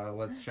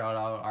 let's shout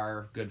out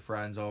our good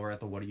friends over at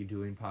the What Are You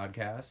Doing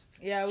podcast.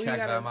 Yeah, we check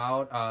them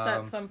out.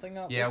 Set something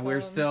up. Yeah,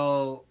 we're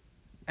still.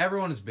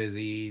 Everyone is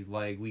busy.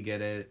 Like, we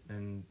get it,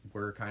 and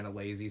we're kind of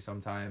lazy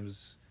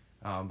sometimes.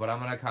 But I'm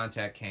gonna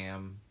contact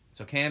Cam.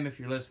 So Cam, if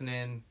you're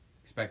listening,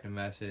 expect a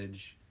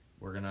message.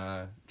 We're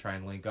gonna try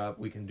and link up.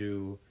 We can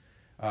do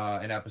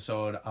an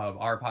episode of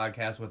our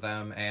podcast with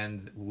them,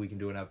 and we can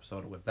do an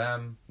episode with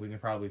them. We can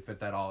probably fit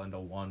that all into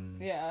one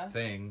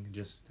thing.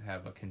 Just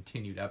have a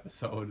continued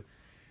episode.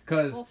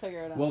 Because, we'll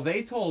figure it out. Well,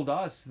 they told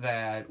us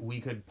that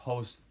we could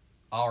post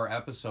our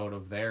episode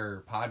of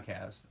their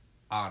podcast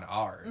on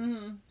ours.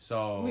 Mm-hmm.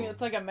 So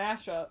it's like a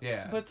mashup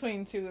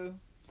between two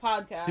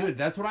podcasts. Dude,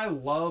 that's what I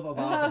love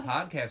about the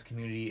podcast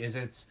community is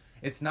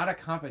it's not a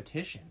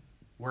competition.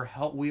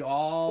 We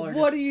all are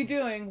What are you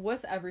doing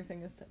with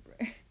everything is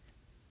temporary?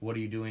 What are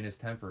you doing is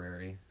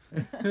temporary?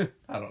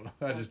 I don't know.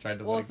 I just tried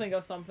to We'll think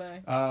of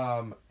something.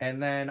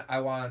 And then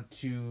I want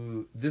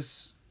to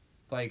this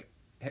like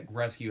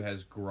rescue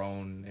has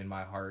grown in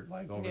my heart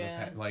like over the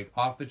past, like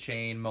Off the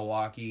Chain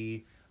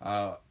Milwaukee,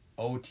 OTC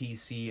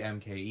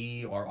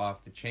MKE or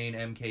Off the Chain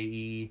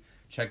MKE.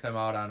 Check them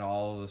out on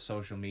all the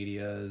social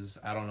medias.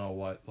 I don't know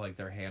what like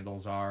their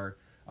handles are.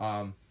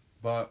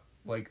 But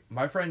like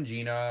my friend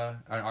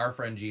Gina and our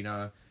friend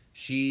Gina,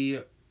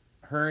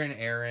 her and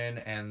Aaron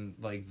and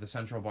like the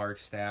Central Bark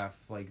staff,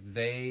 like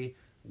they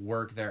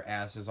work their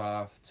asses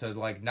off to,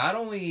 like, not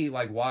only,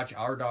 like, watch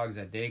our dogs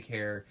at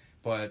daycare,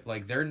 but,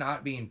 like, they're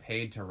not being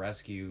paid to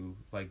rescue,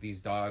 like,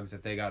 these dogs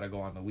that they gotta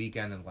go on the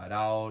weekend and let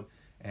out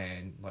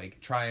and, like,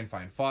 try and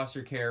find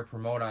foster care,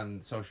 promote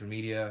on social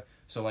media.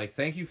 So, like,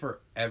 thank you for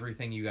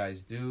everything you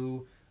guys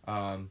do.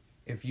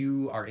 If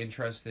you are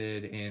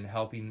interested in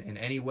helping in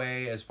any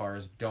way as far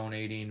as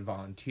donating,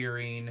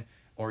 volunteering,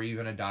 or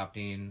even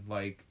adopting,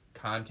 like,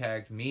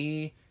 contact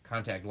me,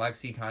 contact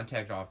Lexi,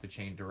 contact Off the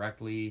Chain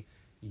directly.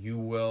 You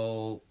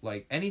will,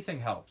 like, anything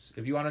helps.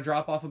 If you want to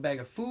drop off a bag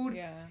of food,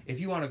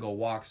 if you want to go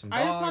walk some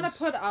dogs. I just want to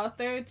put out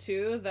there,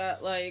 too,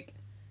 that, like,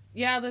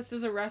 yeah, this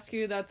is a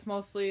rescue that's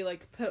mostly,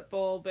 like, pit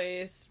bull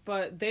based,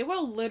 but they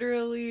will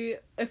literally,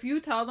 if you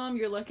tell them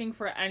you're looking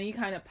for any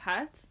kind of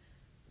pet,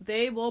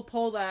 they will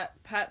pull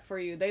that pet for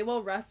you. They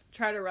will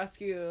try to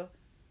rescue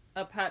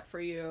a pet for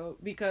you,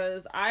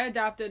 because I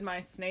adopted my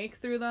snake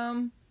through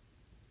them,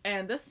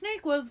 and this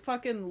snake was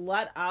fucking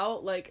let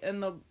out, like,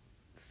 in the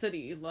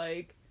city,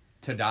 like,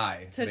 to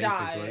die,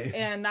 basically.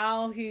 And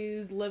now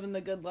he's living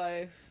the good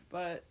life.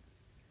 But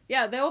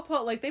yeah, they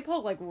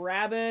pull like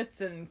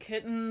rabbits and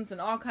kittens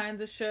and all kinds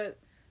of shit.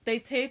 They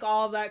take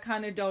all of that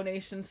kind of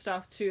donation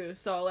stuff too.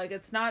 So, like,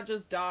 it's not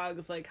just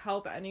dogs. Like,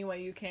 help any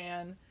way you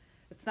can.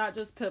 It's not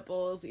just pit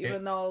bulls,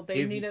 even though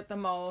they need it the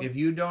most. If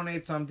you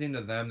donate something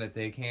to them that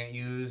they can't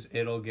use,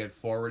 it'll get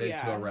forwarded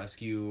to a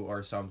rescue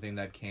or something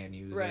that can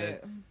use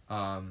it.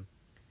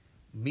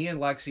 Me and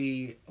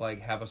Lexi,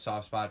 like, have a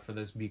soft spot for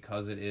this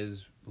because it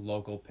is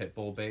local pit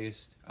bull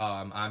based.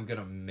 I'm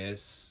gonna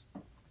miss,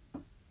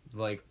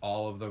 like,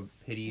 all of the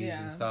pitties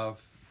and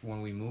stuff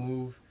when we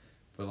move,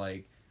 but,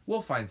 like,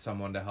 we'll find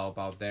someone to help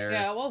out there.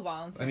 Yeah, we'll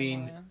volunteer. I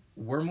mean,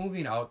 we're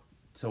moving out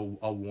to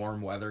a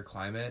warm weather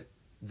climate.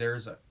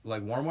 There's,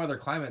 like, warm weather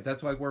climate.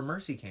 That's, like, where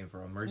Mercy came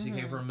from. Mercy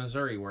came from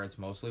Missouri, where it's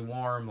mostly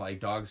warm.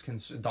 Like, dogs can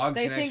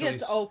think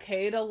it's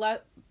okay to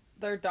let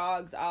their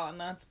dogs out, and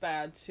that's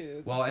bad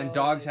too. Well, and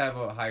dogs have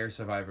a higher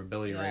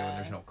survivability rate when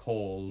there's no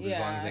cold, as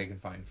long as they can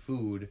find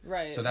food.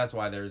 Right. So that's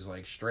why there's,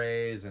 like,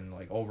 strays and,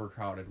 like,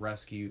 overcrowded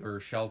rescue or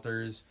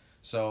shelters.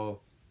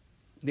 So,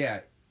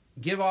 yeah,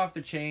 give Off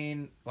the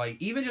Chain, like,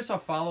 even just a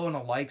follow and a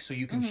like so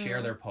you can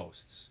share their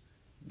posts.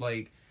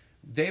 Like,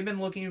 they've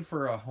been looking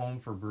for a home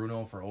for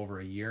Bruno for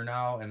over a year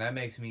now, and that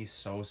makes me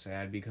so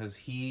sad because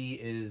he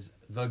is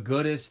the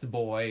goodest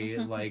boy,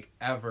 like,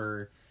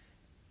 ever.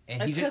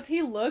 And it's because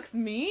he looks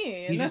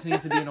mean. He just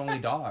needs to be an only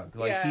dog.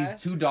 Like, he's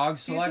too dog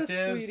selective. He's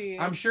a sweetie.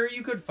 I'm sure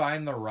you could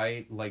find the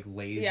right, like,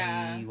 lazy,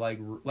 like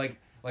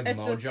it's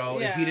Mojo.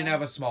 Just, if he didn't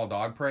have a small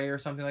dog prey or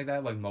something like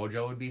that, like,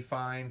 Mojo would be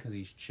fine because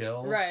he's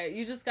chill. Right.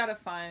 You just gotta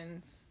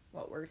find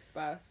what works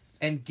best.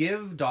 And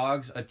give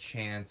dogs a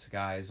chance,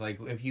 guys.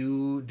 Like, if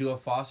you do a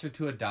foster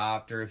to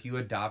adopt, or if you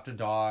adopt a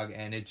dog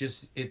and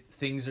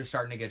things are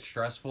starting to get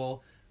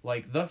stressful,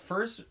 like, the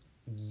first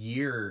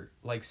year,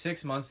 like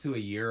 6 months to a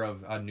year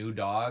of a new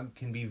dog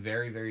can be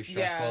very, very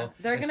stressful. Yeah,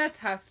 they're gonna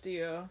test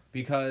you.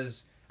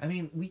 Because, I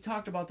mean, we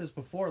talked about this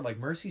before, like,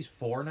 Mercy's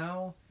 4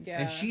 now. Yeah.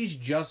 And she's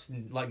just,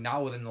 like,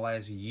 now within the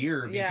last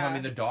year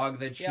becoming the dog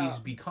that she's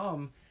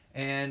become.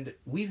 And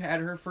we've had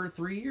her for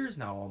 3 years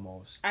now,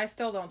 almost. I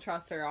still don't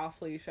trust her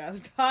off leash as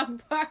a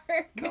dog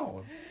park.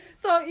 No.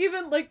 So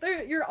even, like,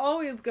 you're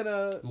always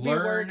gonna be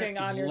working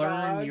on your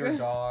dog. Learn your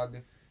dog.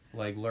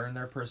 Like, learn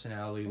their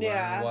personality,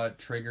 learn what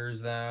triggers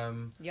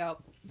them. Yep.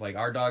 Like,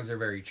 our dogs are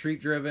very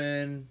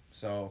treat-driven,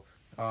 so...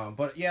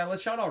 but, yeah,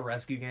 let's shout out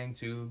Rescue Gang,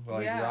 too.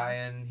 Like,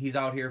 Ryan, he's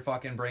out here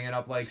fucking bringing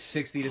up, like,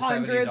 60 to 70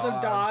 dogs. Hundreds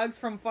of dogs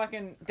from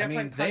fucking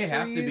different countries. They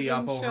have to be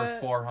up over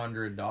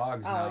 400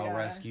 dogs now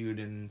rescued.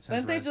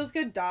 Didn't they just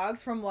get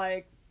dogs from,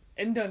 like,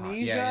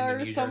 Indonesia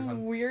or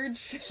some weird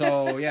shit?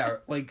 So, yeah,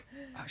 like,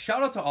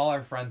 shout out to all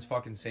our friends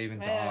fucking saving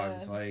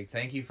dogs. Like,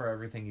 thank you for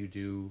everything you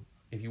do.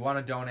 If you want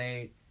to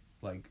donate,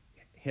 like,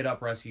 hit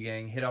up Rescue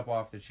Gang, hit up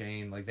Off the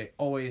Chain. Like, they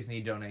always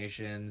need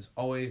donations,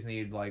 always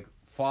need, like,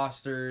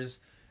 fosters.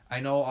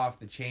 I know Off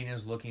the Chain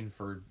is looking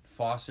for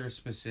fosters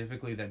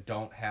specifically that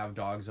don't have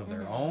dogs of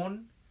their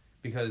own,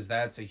 because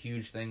that's a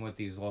huge thing with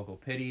these local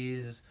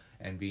pitties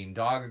and being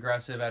dog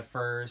aggressive at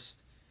first.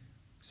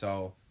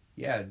 So,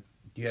 yeah,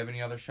 do you have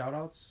any other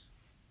shout-outs?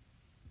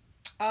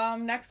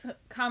 Next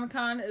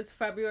Comic-Con is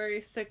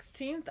February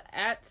 16th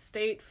at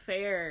State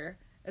Fair.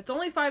 It's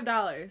only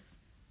 $5.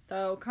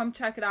 So come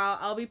check it out.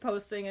 I'll be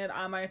posting it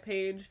on my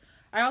page.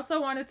 I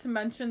also wanted to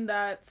mention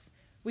that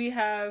we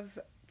have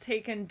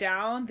taken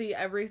down the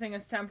Everything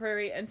is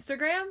Temporary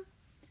Instagram.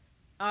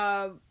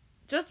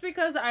 Just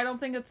because I don't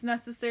think it's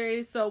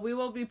necessary. So we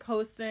will be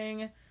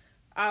posting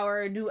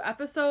our new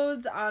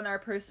episodes on our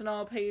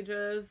personal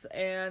pages,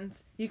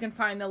 and you can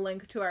find a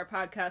link to our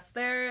podcast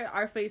there.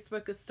 Our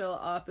Facebook is still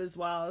up as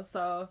well.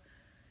 So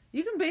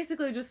you can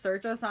basically just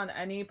search us on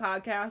any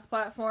podcast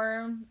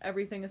platform.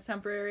 Everything is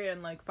Temporary,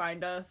 and, like,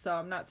 find us. So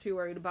I'm not too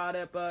worried about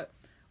it, but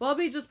we'll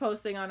be just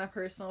posting on our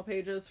personal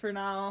pages for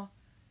now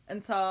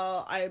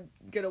until I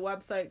get a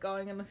website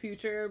going in the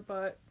future.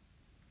 But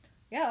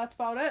yeah, that's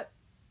about it.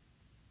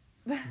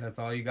 That's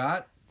all you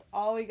got? That's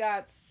all we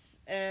got.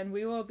 And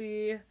we will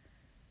be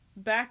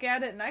back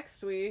at it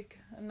next week.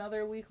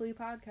 Another weekly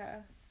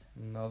podcast.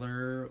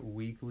 Another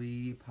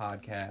weekly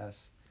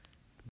podcast.